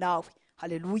mpuriye nawe.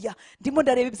 Haleluya. Ndimo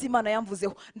ndareba iby'Imana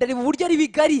yamvuzeho, ndareba uburyo ari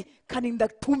bigari kandi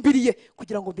ndatumbiriye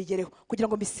kugira ngo mbigereho, kugira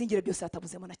ngo mbisingire byose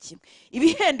hatabuzemo na kimwe.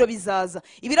 Ibihendo bizaza,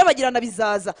 ibirabagirana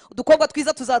bizaza, udukobwa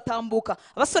twiza tuzatambuka,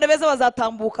 abasore beza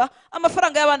bazatambuka,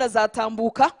 amafaranga y'abandi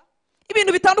azatambuka,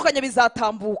 ibintu bitandukanye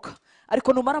bizatambuka. Ariko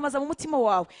numara amaza mu mutima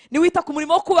wawe, niwita ku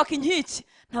murimo wo kubaka inkiki,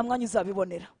 nta mwanya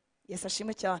uzabibonera. Yesu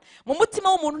ashimwe cyane. Mu mutima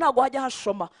w'umuntu ntago hajya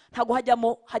hashoma, ntago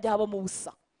hajya habamo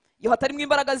ubusa. Iyo hatarimo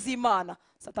imbaraga z'Imana,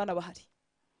 Satani abahari.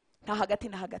 Nta hagati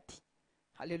na hagati.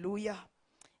 Haleluya.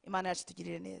 Imana yacu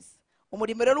tugirire neza.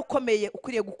 Umurimo rero ukomeye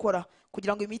ukwiriye gukora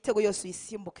kugira ngo imitego yose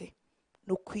uyisimbuke,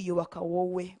 no kwiyubaka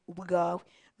wowe ubwawe.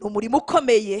 Ni umurimo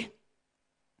ukomeye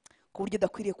ku buryo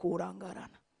udakwiriye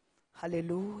kuwurangarana.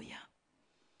 Haleluya.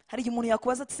 Hari igihe umuntu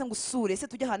yakubaza ati se ngo usure, ese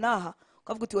tujya hanaha,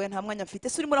 ukavuga uti wowe nta mwanya mfite.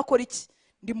 Ese urimo urakora iki?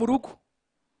 Ndi mu rugo.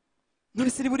 None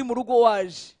se niba uri mu rugo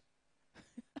waje?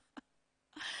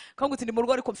 Kavuga uti ndi mu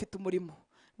rugo ariko mfite umurimo,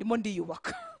 ndimo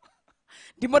ndiyubaka.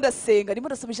 Ndimo ndasenga, ndimo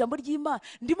ndasoma ijambo ry'Imana,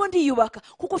 ndimo ndiyubaka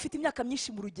kuko mfite imyaka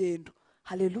myinshi mu rugendo.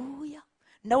 Haleluya.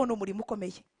 Nawe ni umurimo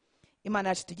ukomeye. Imana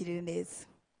yacu tugirire neza.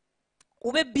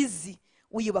 Ube busy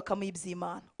wiyubakamo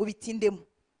iby'Imana, ubitindemo.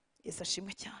 Yesu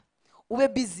ashimwe cyane. Ube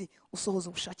busy usohoza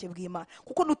ubushake bw'Imana,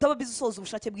 kuko nutaba busy usohoza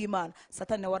ubushake bw'Imana,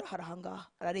 Satani nawe arahangaha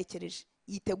ararekereje,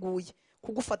 yiteguye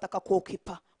kugufata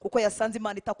akakokipa, kuko yasanze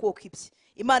Imana itakokipye,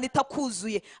 Imana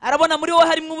itakuzuye, arabona muri wowe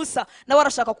harimo ubusa, nawe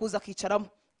arashaka kuza akicaramo.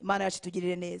 Imana yacu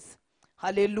tugirire neza.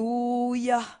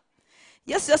 Haleluya.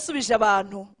 Yesu yasubije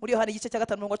abantu muri Yohana igice cya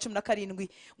 5:17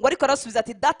 ngo ariko arasubiza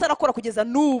ati data arakora kugeza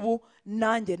n'ubu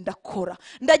nanjye ndakora.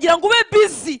 Ndagira ngo ube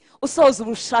busy usohoza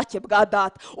ubushake bwa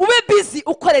data, ube busy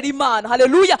ukorera Imana.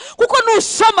 Haleluya. Kuko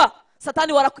nushoma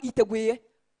Satani warakiteguye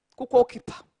kuko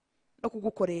okipa no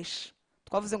kugukoresha.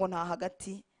 Twavuze ngo nta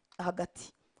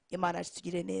hagati. Imana yacu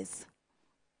tugirire neza.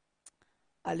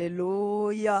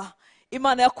 Haleluya.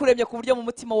 Imana yakuremye ku buryo mu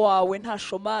mutima wawe nta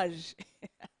shomaje.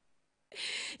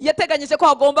 Yateganyije ko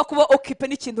hagomba kuba okipe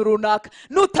n'ikintu runaka.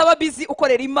 Nutaba busy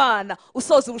ukorera Imana,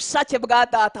 usoza ubushake bwa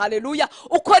data. Haleluya.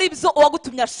 Ukora ibyo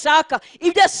uwagutumye ashaka,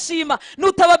 ibyo ashima,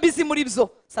 nutaba busy muri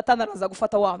byo, Satani araza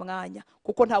gufata wa mwanya,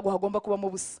 kuko ntago hagomba kuba mu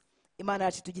busa. Imana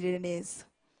yacu tugirire neza.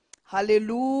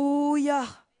 Haleluya.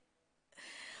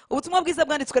 Ubutumwa bwiza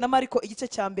bwanditswe na Mariko igice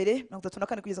cya mbere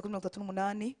 34 kugeza kuri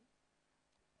 38.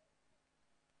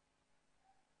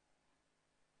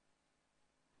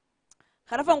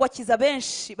 haravuga ngo akiza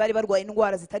benshi bari barwaye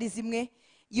indwara zitari zimwe,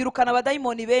 yirukana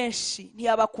abadayimoni benshi,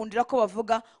 ntiyabakundira ko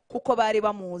bavuga kuko bari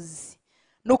bamuzi.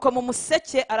 Nuko mu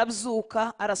museke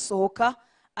arabyuka arasohoka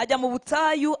ajya mu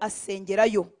butayu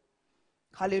asengerayo.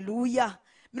 Haleluya.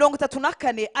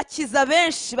 34, akiza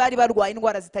benshi bari barwaye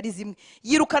indwara zitari zimwe,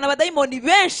 yirukana abadayimoni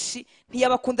benshi,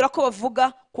 ntiyabakundira ko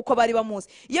bavuga kuko bari bamuzi.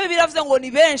 Iyo biravuze ngo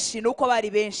ni benshi nuko bari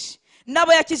benshi,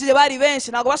 nabo yakijije bari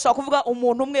benshi, ntago bashaka kuvuga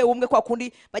umuntu umwe kwa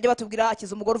kundi bajya batubwira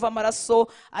akiza umugore uva amaraso,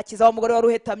 akiza wa mugore wari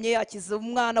uhetamye, akiza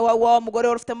umwana wa mugore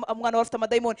wari ufite umwana wari ufite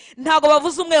amadayimoni. Ntago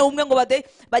bavuze umwe ngo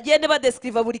bagende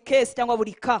badescrive buri case cyangwa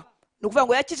buri ka. Nukuvuga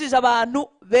ngo yakijije abantu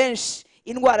benshi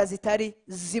indwara zitari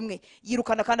zimwe,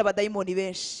 yirukana kandi abadayimoni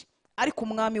benshi. Ariko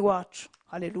umwami wacu,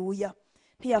 haleluya,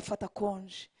 ntiyafata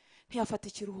konje, ntiyafata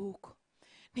ikiruhuko,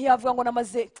 ntiyavuga ngo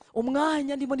namaze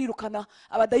umwanya ndimo nirukana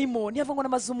abadayimoni, ntiyavuga ngo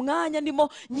namaze umwanya ndimo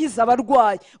nkiza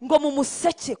abarwayi. Ngo mu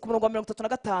museke ku murongo wa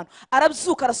 35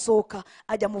 arabyuka arasohoka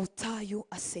ajya mu butayu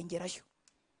asengerayo.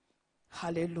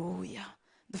 Haleluya.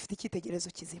 Dufite icyitegererezo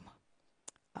kizima.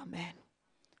 Amen.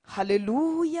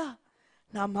 Haleluya.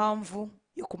 Nta mpamvu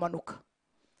yo kumanuka.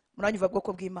 Muranyumva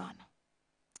bwoko bw'Imana.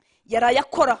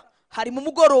 Yarayakora, hari mu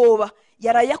mugoroba,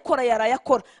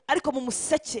 yarayakora, ariko mu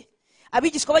museke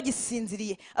abigishwa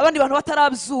bagisinziriye, abandi bantu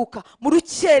batarabyuka, mu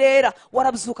rukerera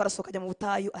warabyuka arasohoka ajya mu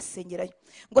butayu asengerayo.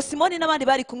 Ngo Simoni n'abandi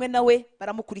bari kumwe nawe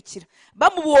baramukurikira,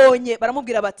 bamubonye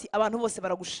baramubwira bati abantu bose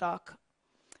baragushaka.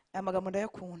 Aya magambo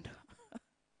ndayakunda.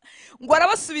 Ngo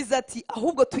arabasubiza ati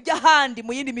ahubwo tujya ahandi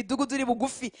mu yindi midugudu iri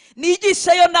bugufi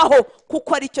nigishayo naho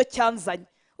kuko ari cyo cyanzanye.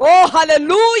 Oh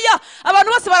haleluya.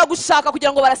 Abantu bose baragushaka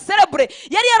kugira ngo baracelebrate.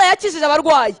 Yari yarayakijije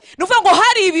abarwayi, nuvuga ngo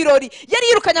hari ibirori, yari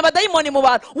yirukanye abadayimoni mu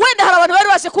bantu. Wenda hari abantu bari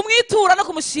baje kumwitura no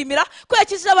kumushimira ko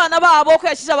yakijije abana babo, ko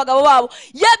yakijije abagabo babo.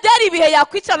 Byari ibihe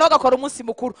yakwicana bagakora umunsi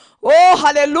mukuru. Oh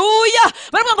haleluya.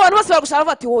 Baravuga ngo abantu bose baragushaka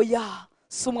bati oya,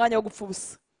 si umwanya wo gupfa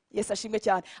ubusa. Yesu ashimwe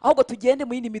cyane. Ahubwo tugende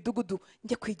mu yindi midugudu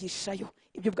njye kwigishayo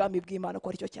ibyo ubwami bw'Imana ko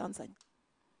ari cyo cyanzanye.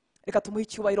 Reka tumuhe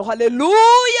icyubahiro.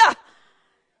 Haleluya.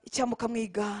 Icyamuka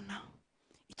mwigana,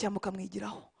 icyamuka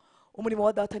mwigiraho. Umurimo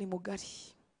wa data ni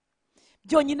mugari.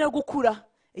 Byonyine gukura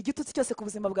igitutsi cyose ku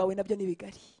buzima bwawe nabyo ni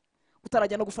bigari.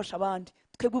 Utarajya no gufasha abandi,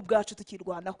 twebwe ubwacu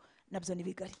tukirwanaho nabyo ni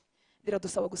bigari.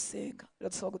 Biradusaba gusenga,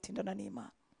 biradusaba gutindana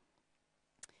n'Imana,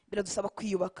 biradusaba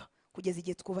kwiyubaka kugeza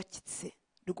igihe twubakitse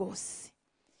rwose.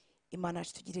 Imana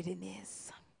yacu tugirire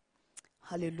neza.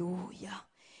 Haleluya.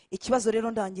 Ikibazo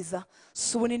rero ndangiza,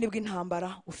 si ubunini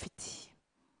bw'intambara ufite,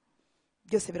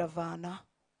 byose biravana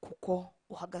kuko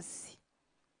uhagaze.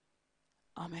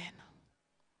 Amen.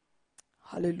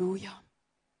 Haleluya.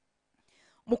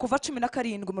 Mu Kuva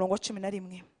 17 umurongo wa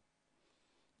 11,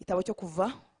 igitabo cyo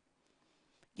Kuva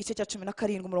igice cya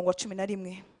 17 umurongo wa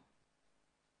 11,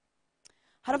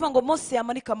 haravuga ngo Mose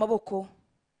yamanika amaboko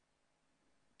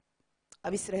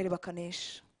Abisiraheli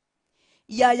bakanesha,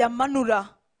 yayamanura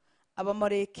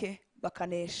abamareke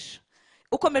bakanesha.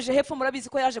 Ukomeje hepfo murabizi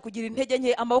ko yaje kugira intege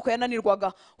nke, amaboko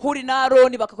yananirwaga, Huri na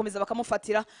Aroni bakakomeza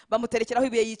bakamufatira, bamuterekeraho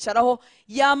ibiye yicaraho,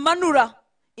 yamanura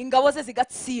ingabo ze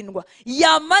zigatsindwa,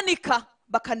 yamanika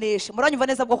bakanesha. Muranyumva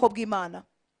neza bwoko bw'Imana.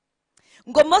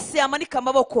 Ngo Mose yamanika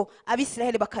amaboko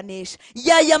Abisiraheli bakanesha,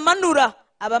 yayamanura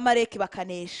abamareke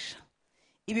bakanesha.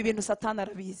 Ibi bintu Satani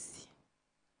arabizi.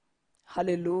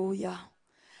 Haleluya.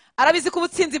 Arabizi ko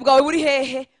ubutsinzi bwawe buri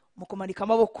hehe? Mu kumanika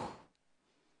amaboko.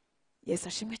 Yesu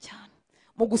ashimwe cyane.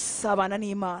 Mu gusabana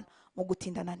n'Imana, mu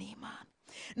gutindana n'Imana.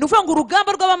 Nuvuga ngo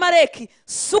urugamba rw'abamareki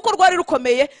suko rwari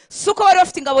rukomeye, suko bari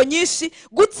bafite ingabo nyinshi,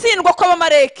 gutsindwa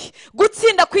kw'abamareki,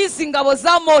 gutsinda kw'izi ngabo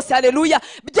za Mose, haleluya,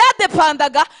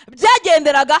 byadepandaga,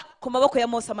 byagenderaga ku maboko ya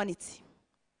Mose amanitse.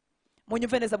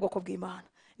 Munyumve neza bwoko bw'Imana.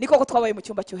 Niko ko twabaye mu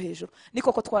cyumba cyo hejuru, niko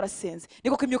ko twarasenze,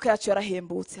 niko ko imyuka yacu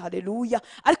yarahembutse, haleluya.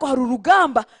 Ariko hari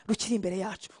urugamba rukiri imbere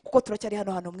yacu kuko turacyari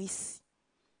hano mu isi.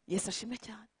 Yesu ashimwe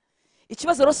cyane.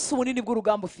 Ikibazo rero si ubunini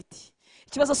bw'urugamba ufite,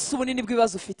 ikibazo si ubunini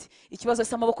bw'ibibazo ufite, ikibazo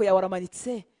si amaboko yawe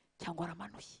aramanitse cyangwa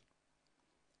aramanuye.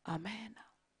 Amen.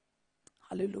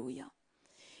 Haleluya.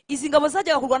 Izi ngabo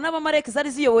zajyaga kurwana n'abamareki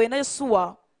zari ziyobowe na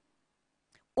Yosuwa.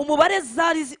 Umubare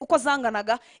zari uko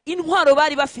zanganaga, intwaro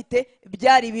bari bafite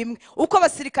byari bimwe, uko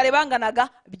abasirikare banganaga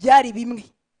byari bimwe.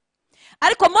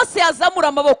 Ariko Mose yazamura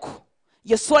amaboko,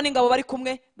 Yosuwa n'ingabo bari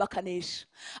kumwe bakanesha.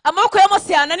 Amaboko ya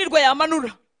Mose yananirwa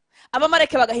yamanura,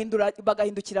 abamareke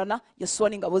bagahindukirana Yosuwa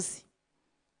n'ingabo ze.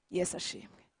 Yesu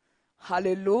ashimwe.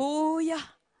 Haleluya.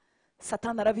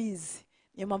 Satani arabizi,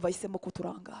 niyo mpamvu ahisemo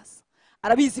kuturangaza.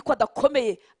 Arabizi ko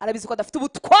adakomeye, arabizi ko adafite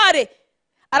ubutware,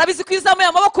 arabizi ko izamuye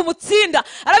amaboko umutsinda,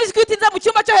 arabizi ko utinze mu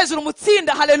cyumba cyo hejuru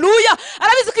umutsinda. Haleluya.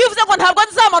 Arabizi ko uvuze ngo ntabwo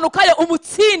nzamanukayo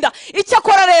umutsinda. Icyo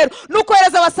akora rero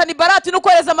nukohereza abasanibarati,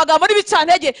 nukohereza amagambo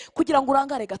n'ibicantege kugira ngo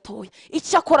urangare gatoya.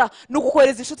 Icyo akora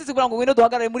nukohereza inshuti zigura ngo ngwino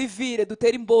duhagarare muri ville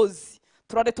dutere imbozi,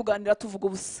 turare tuganira tuvuga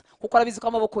ubusa, kuko arabizi ko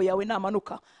amaboko yawe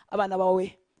namanuka abana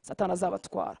bawe Satana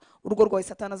azabatwara, urugo rwawe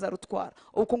Satana azarutwara,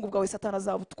 ubukungu bwawe Satana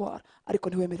azabutwara, ariko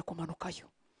ntiwemere kumanukayo.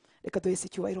 Reka duhese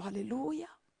icyubahiro. Haleluya.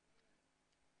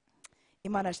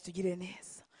 Imana yacu tugire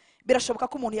neza. Birashoboka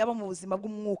ko umuntu yaba mu buzima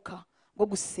bw'umwuka bwo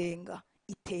gusenga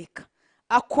iteka,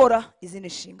 akora izindi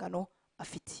nshingano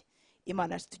afite.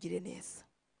 Imana yacu tugire neza.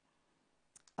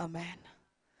 Amen.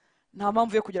 Nta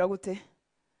mpamvu yo kugira gute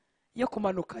yo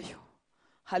kumanukayo.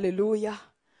 Haleluya.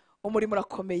 Umurimo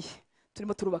urakomeye,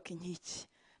 turimo turubaka inkiki,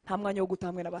 nta mwanya wo guta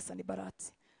hamwe n'abasanibarati.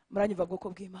 Muranyumva bwoko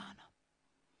bw'Imana.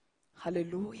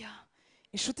 Haleluya.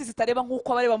 Inshuti zitareba nk'uko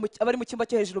abari mu cyumba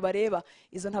cyo hejuru bareba,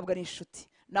 izo ntabwo ari inshuti,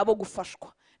 nabo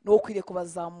gufashwa, niwo ukwiriye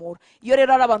kubazamura. Iyo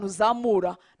rero ari abantu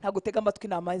uzamura, ntabwo utega amatwi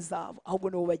inama zabo, ahubwo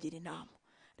niwo ubagira inama.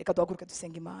 Reka duhaguruke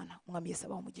dusenga Imana. Umwami Yesu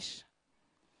abahe umugisha.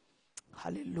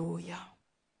 Haleluya.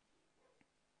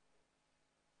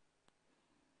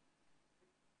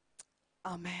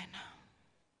 Amen.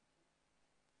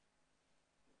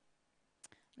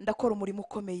 Ndakora umurimo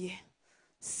ukomeye,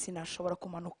 sinashobora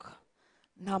kumanuka.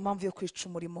 Nta mpamvu yo kwica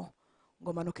umurimo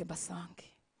ngo manuke mbasange.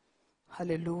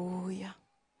 Haleluya.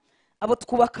 Abo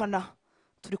twubakana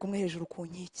turi kumwe hejuru ku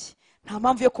nkiki, nta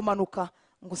mpamvu yo kumanuka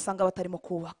ngo usanga batarimo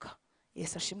kubaka.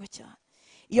 Yesu ashimwe cyane.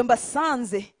 Iyo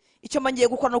mbasanze, icyo mba ngiye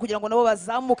gukora no kugira ngo nabo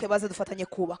bazamuke baze dufatanye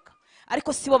kubaka, ariko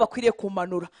si bo bakwiriye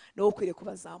kumanura, nabo ukwiriye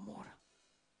kubazamura.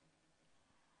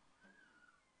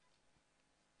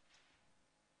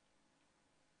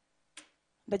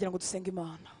 Ndagira ngo dusenge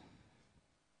Imana.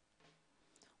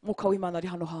 Mwuka w'Imana ari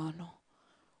hano hantu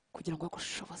kugira ngo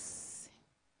agushoboze.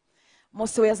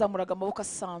 Mose we yazamuraga amaboko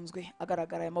asanzwe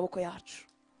agaragara aya maboko yacu,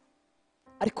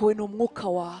 ariko we n'umwuka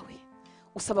wawe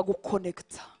usaba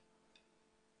gukonekita,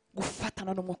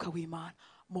 gufatana n'umwuka w'Imana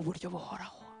mu buryo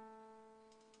buhoraho.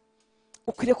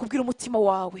 Ukwiriye kubwira umutima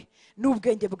wawe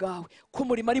n'ubwenge bwawe ko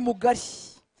umurimo ari mugari,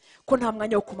 ko nta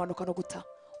mwanya wo kumanuka no guta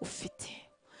ufite.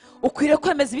 Ukwiriye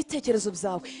kwemeza ibitekerezo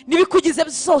byawe n'ibikugize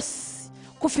byose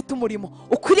ko ufite umurimo.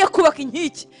 Ukwiriye kubaka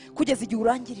inkiki kugeza igihe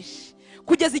urangirije,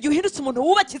 kugeza igihe uhindutse umuntu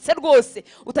wubakitse rwose,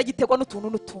 utagitegwa n'utuntu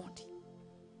n'utundi.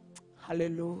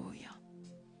 Haleluya.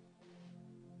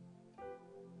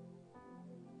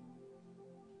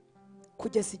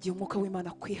 Kugeza igihe umwuka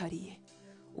w'Imana kwihariye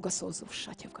ugasohoza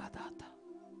ubushake bwa Data.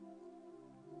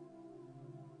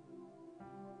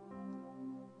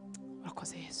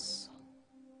 Urakoze Yesu.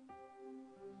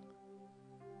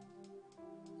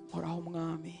 Nkoraho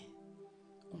Mwami,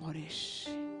 unkoreshe.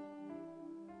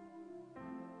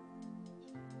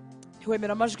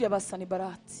 Ntiwemera amajwi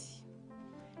y'abasanibarati,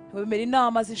 ntiwemera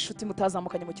inama z'inshuti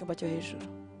mutazamukanye mu cyumba cyo hejuru.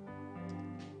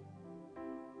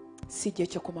 Si igihe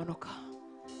cyo kumanuka,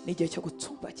 ni igihe cyo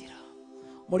gutumbagira.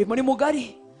 Umurimo ni mugari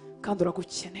kandi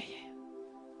uragukeneye.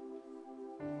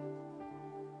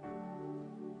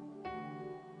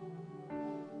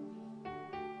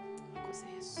 Urakoze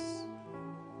Yesu.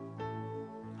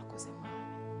 Urakoze Mwami.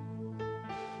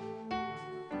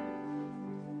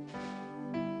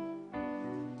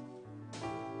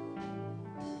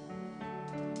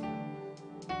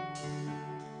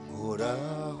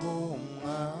 Uhoraho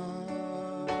Mwami,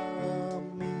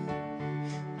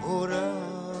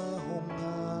 uhoraho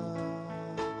Mwami,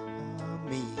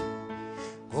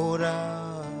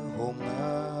 uhoraho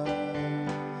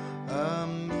Mwami,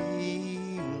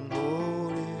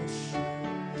 unkoreshe.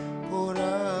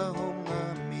 Uhoraho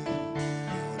Mwami,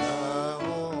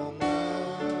 uhoraho Mwami,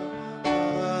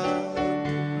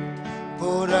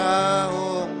 uhoraho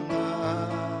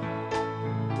Mwami,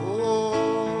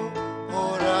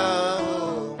 uhoraho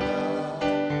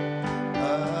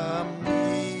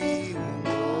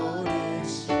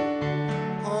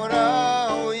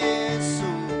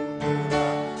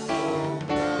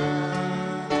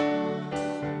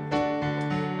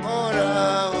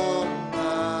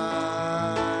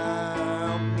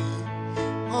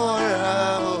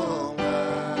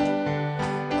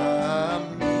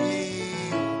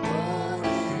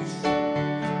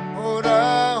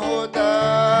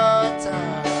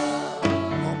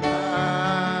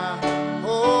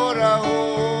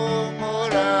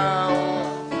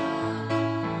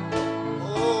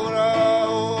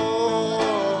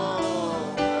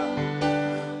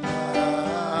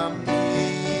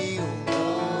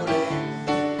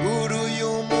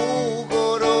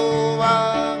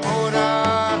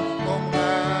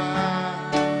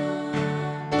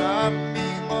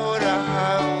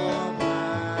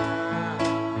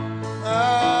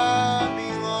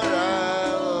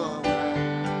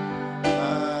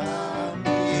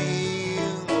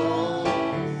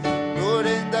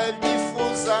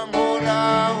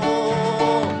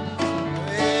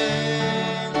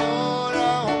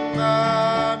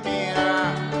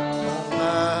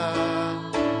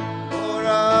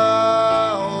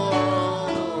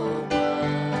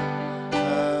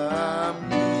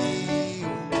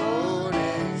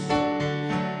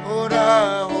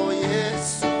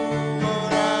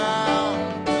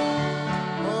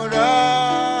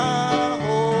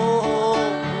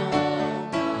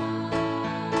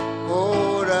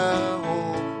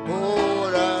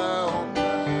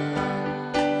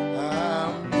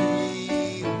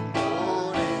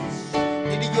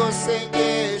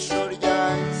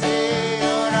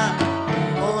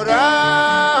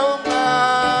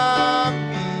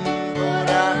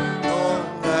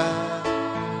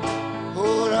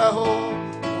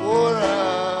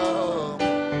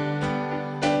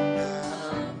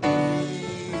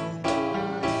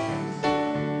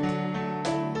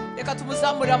reka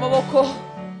tumuzamurire amaboko.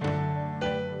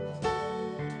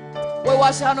 We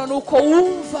waje hano nuko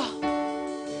wumva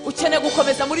ukeneye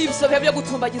gukomeza muri ibyo bihe byo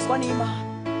gutumbagizwa n'Imana.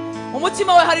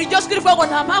 Umutima we hari iryo jwi rivuga ngo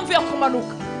nta mpamvu yo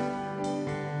kumanuka.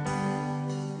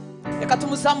 Reka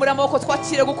tumuzamurire amaboko,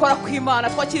 twakire gukora kw'Imana,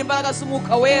 twakire imbaraga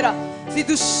z'Umwuka Wera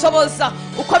zidushoboza.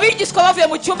 Uko abigishwa bavuye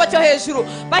mu cyumba cyo hejuru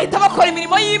bahita bakora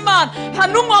imirimo y'Imana, nta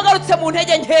n'umwe wagarutse mu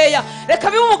ntege nkeya. Reka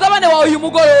bibe umugabane wawe uyu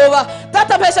mugoroba.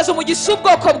 Data, mpesheje umugisha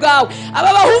ubwoko bwawe.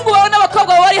 Aba bahungu bawe n'abakobwa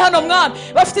bawe bari hano Mwami,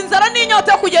 bafite inzara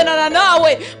n'inyota yo kugendana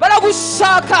nawe,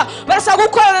 baragushaka, barashaka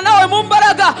gukorana nawe mu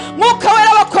mbaraga. Mwuka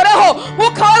Wera bakoreho,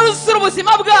 Mwuka Wera uzura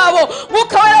ubuzima bwabo,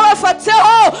 Mwuka Wera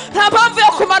bafatseho. Nta mpamvu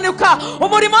yo kumanuka.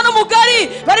 Umurimo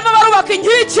n'umugari, barimo barubaka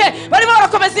inkike, barimo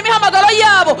barakomeza imihamagaro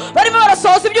yabo, barimo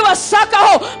barasohoza ibyo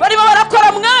bashakaho, barimo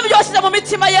barakora Mwami ibyo washyize mu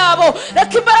mitima yabo.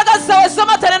 Reka imbaraga zawe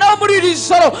zomatane nabo muri iri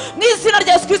joro mu izina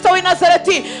rya Yesu Kristo w'i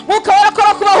Nazareti. Mwuka Wera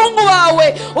akora ku bahungu bawe,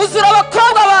 uzura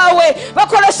abakobwa bawe,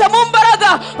 bakoresha mu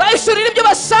mbaraga, bayishurira ibyo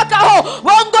bashakaho.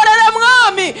 Bongorere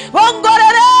Mwami,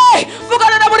 bongorere,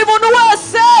 vugana na buri muntu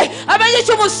wese, amenye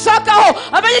icyo umushakaho,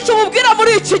 amenye icyo umubwira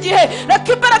muri iki gihe.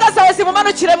 Reka imbaraga zawe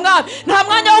zimumanukire Mwami. Nta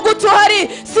mwanya wo guta uhari,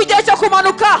 si igihe cyo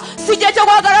kumanuka, si igihe cyo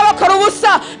guhagarara bakora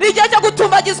ubusa, ni igihe cyo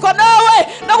gutumbagizwa nawe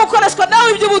no gukoreshwa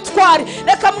nawe iby'ubutwari.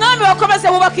 Reka Mwami bakomeze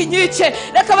bubaka inkike,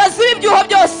 reka bazibe ibyuho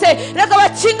byose, reka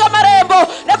bakinga amarembo,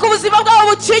 reka ubuzima bwabo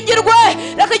bukingirwe,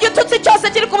 reka igitutsi cyose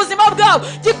kiri ku buzima bwabo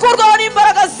gikurwaho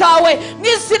n'imbaraga zawe mu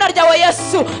izina ryawe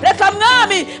Yesu. Reka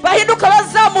Mwami bahinduka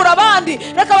bazamura abandi,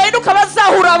 reka bahinduka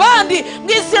bazahura abandi mu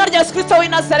izina rya Yesu Kristo w'i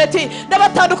Nazareti.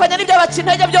 Ndabatandukanya n'ibyo baca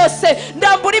intege byose,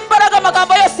 ndambura imbaraga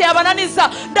amagambo yose yabananiza,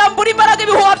 ndambura imbaraga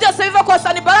ibihuha byose biva kwa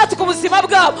Sanibalati ku buzima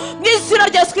bwabo mu izina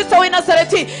rya Yesu Kristo w'i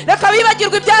Nazareti. Reka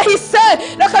bibagirwe ibyahise,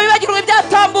 reka bibagirwe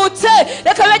ibyatambutse,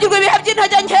 reka bibagirwe ibihe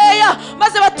by'intege nkeya,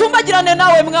 maze batumbagirane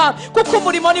nawe Mwami, kuko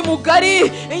umurimo ni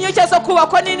mugari, inyuke zo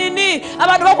kubakwa ni nini,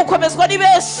 abantu bo gukomezwa ni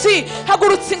benshi.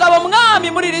 Hagurutse ingabo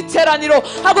Mwami muri iri teraniro,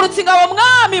 hagurutse ingabo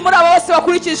Mwami muri abo bose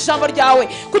bakurikije ijambo ryawe,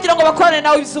 kugira ngo bakorane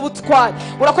nawe iby'ubutwari.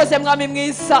 Urakoze Mwami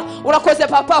mwiza, urakoze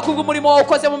Papa kubw'umurimo wawe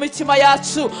ukoze mu mitima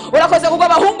yacu, urakoze kubwo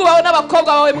abahungu bawe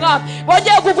n'abakobwa bawe Mwami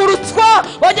bongeye kugurutswa,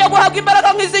 bongeye guhabwa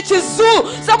imbaraga nk'iz'ikizu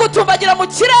zo gutumbagira mu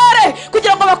kirere,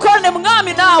 kugira ngo bakorane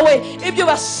Mwami nawe ibyo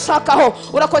bashakaho.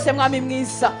 Urakoze Mwami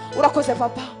mwiza, urakoze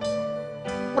Papa,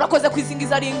 urakoze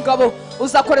kwizingiza ari ingabo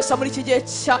uzakoresha muri iki gihe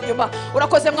cya nyuma.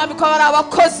 Urakoze Mwami ko bari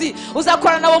abakozi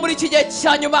uzakorana nabo muri iki gihe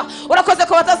cya nyuma. Urakoze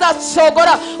ko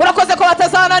batazacogora, urakoze ko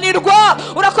batazananirwa,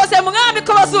 urakoze Mwami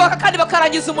ko bazubaka kandi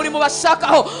bakarangiza umurimo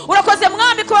bashakaho. Urakoze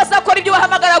Mwami ko bazakora ibyo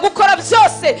bahamagara gukora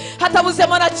byose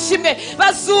hatabuzemo na kimwe.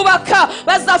 Bazubaka,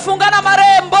 bazafunga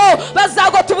n'amarembo,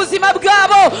 bazagota ubuzima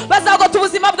bwabo, bazagota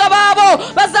ubuzima bw'ababo,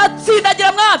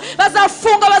 bazatsindagira Mwami,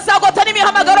 bazafunga, bazagota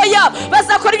n'imihamagaro yabo,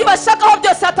 bazakora ibyo bashakaho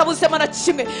byose hatabuzemo na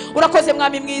kimwe. Urakoze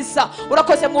Mwami mwiza,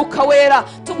 urakoze Mwuka Wera,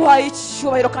 tuguhaye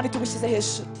icyubahiro kandi tugushyize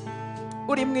hejuru.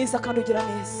 Uri mwiza kandi ugira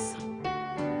neza,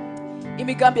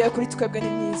 imigambi yawe kuri twebwe ni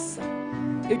myiza,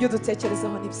 ibyo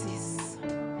dutekerezaho ni byiza.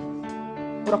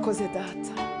 Urakoze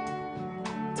Data,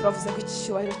 turavuze ngo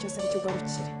icyubahiro cyose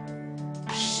ntikigarukire,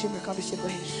 ushimwe kandi ushyirwe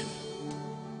hejuru.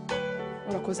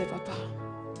 Urakoze Papa,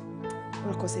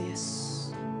 urakoze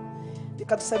Yesu.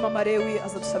 Reka dusabe Mama Lewi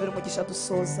aza dusabira umugisha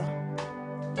dusoza.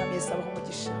 Namwe sabaho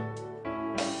umugisha.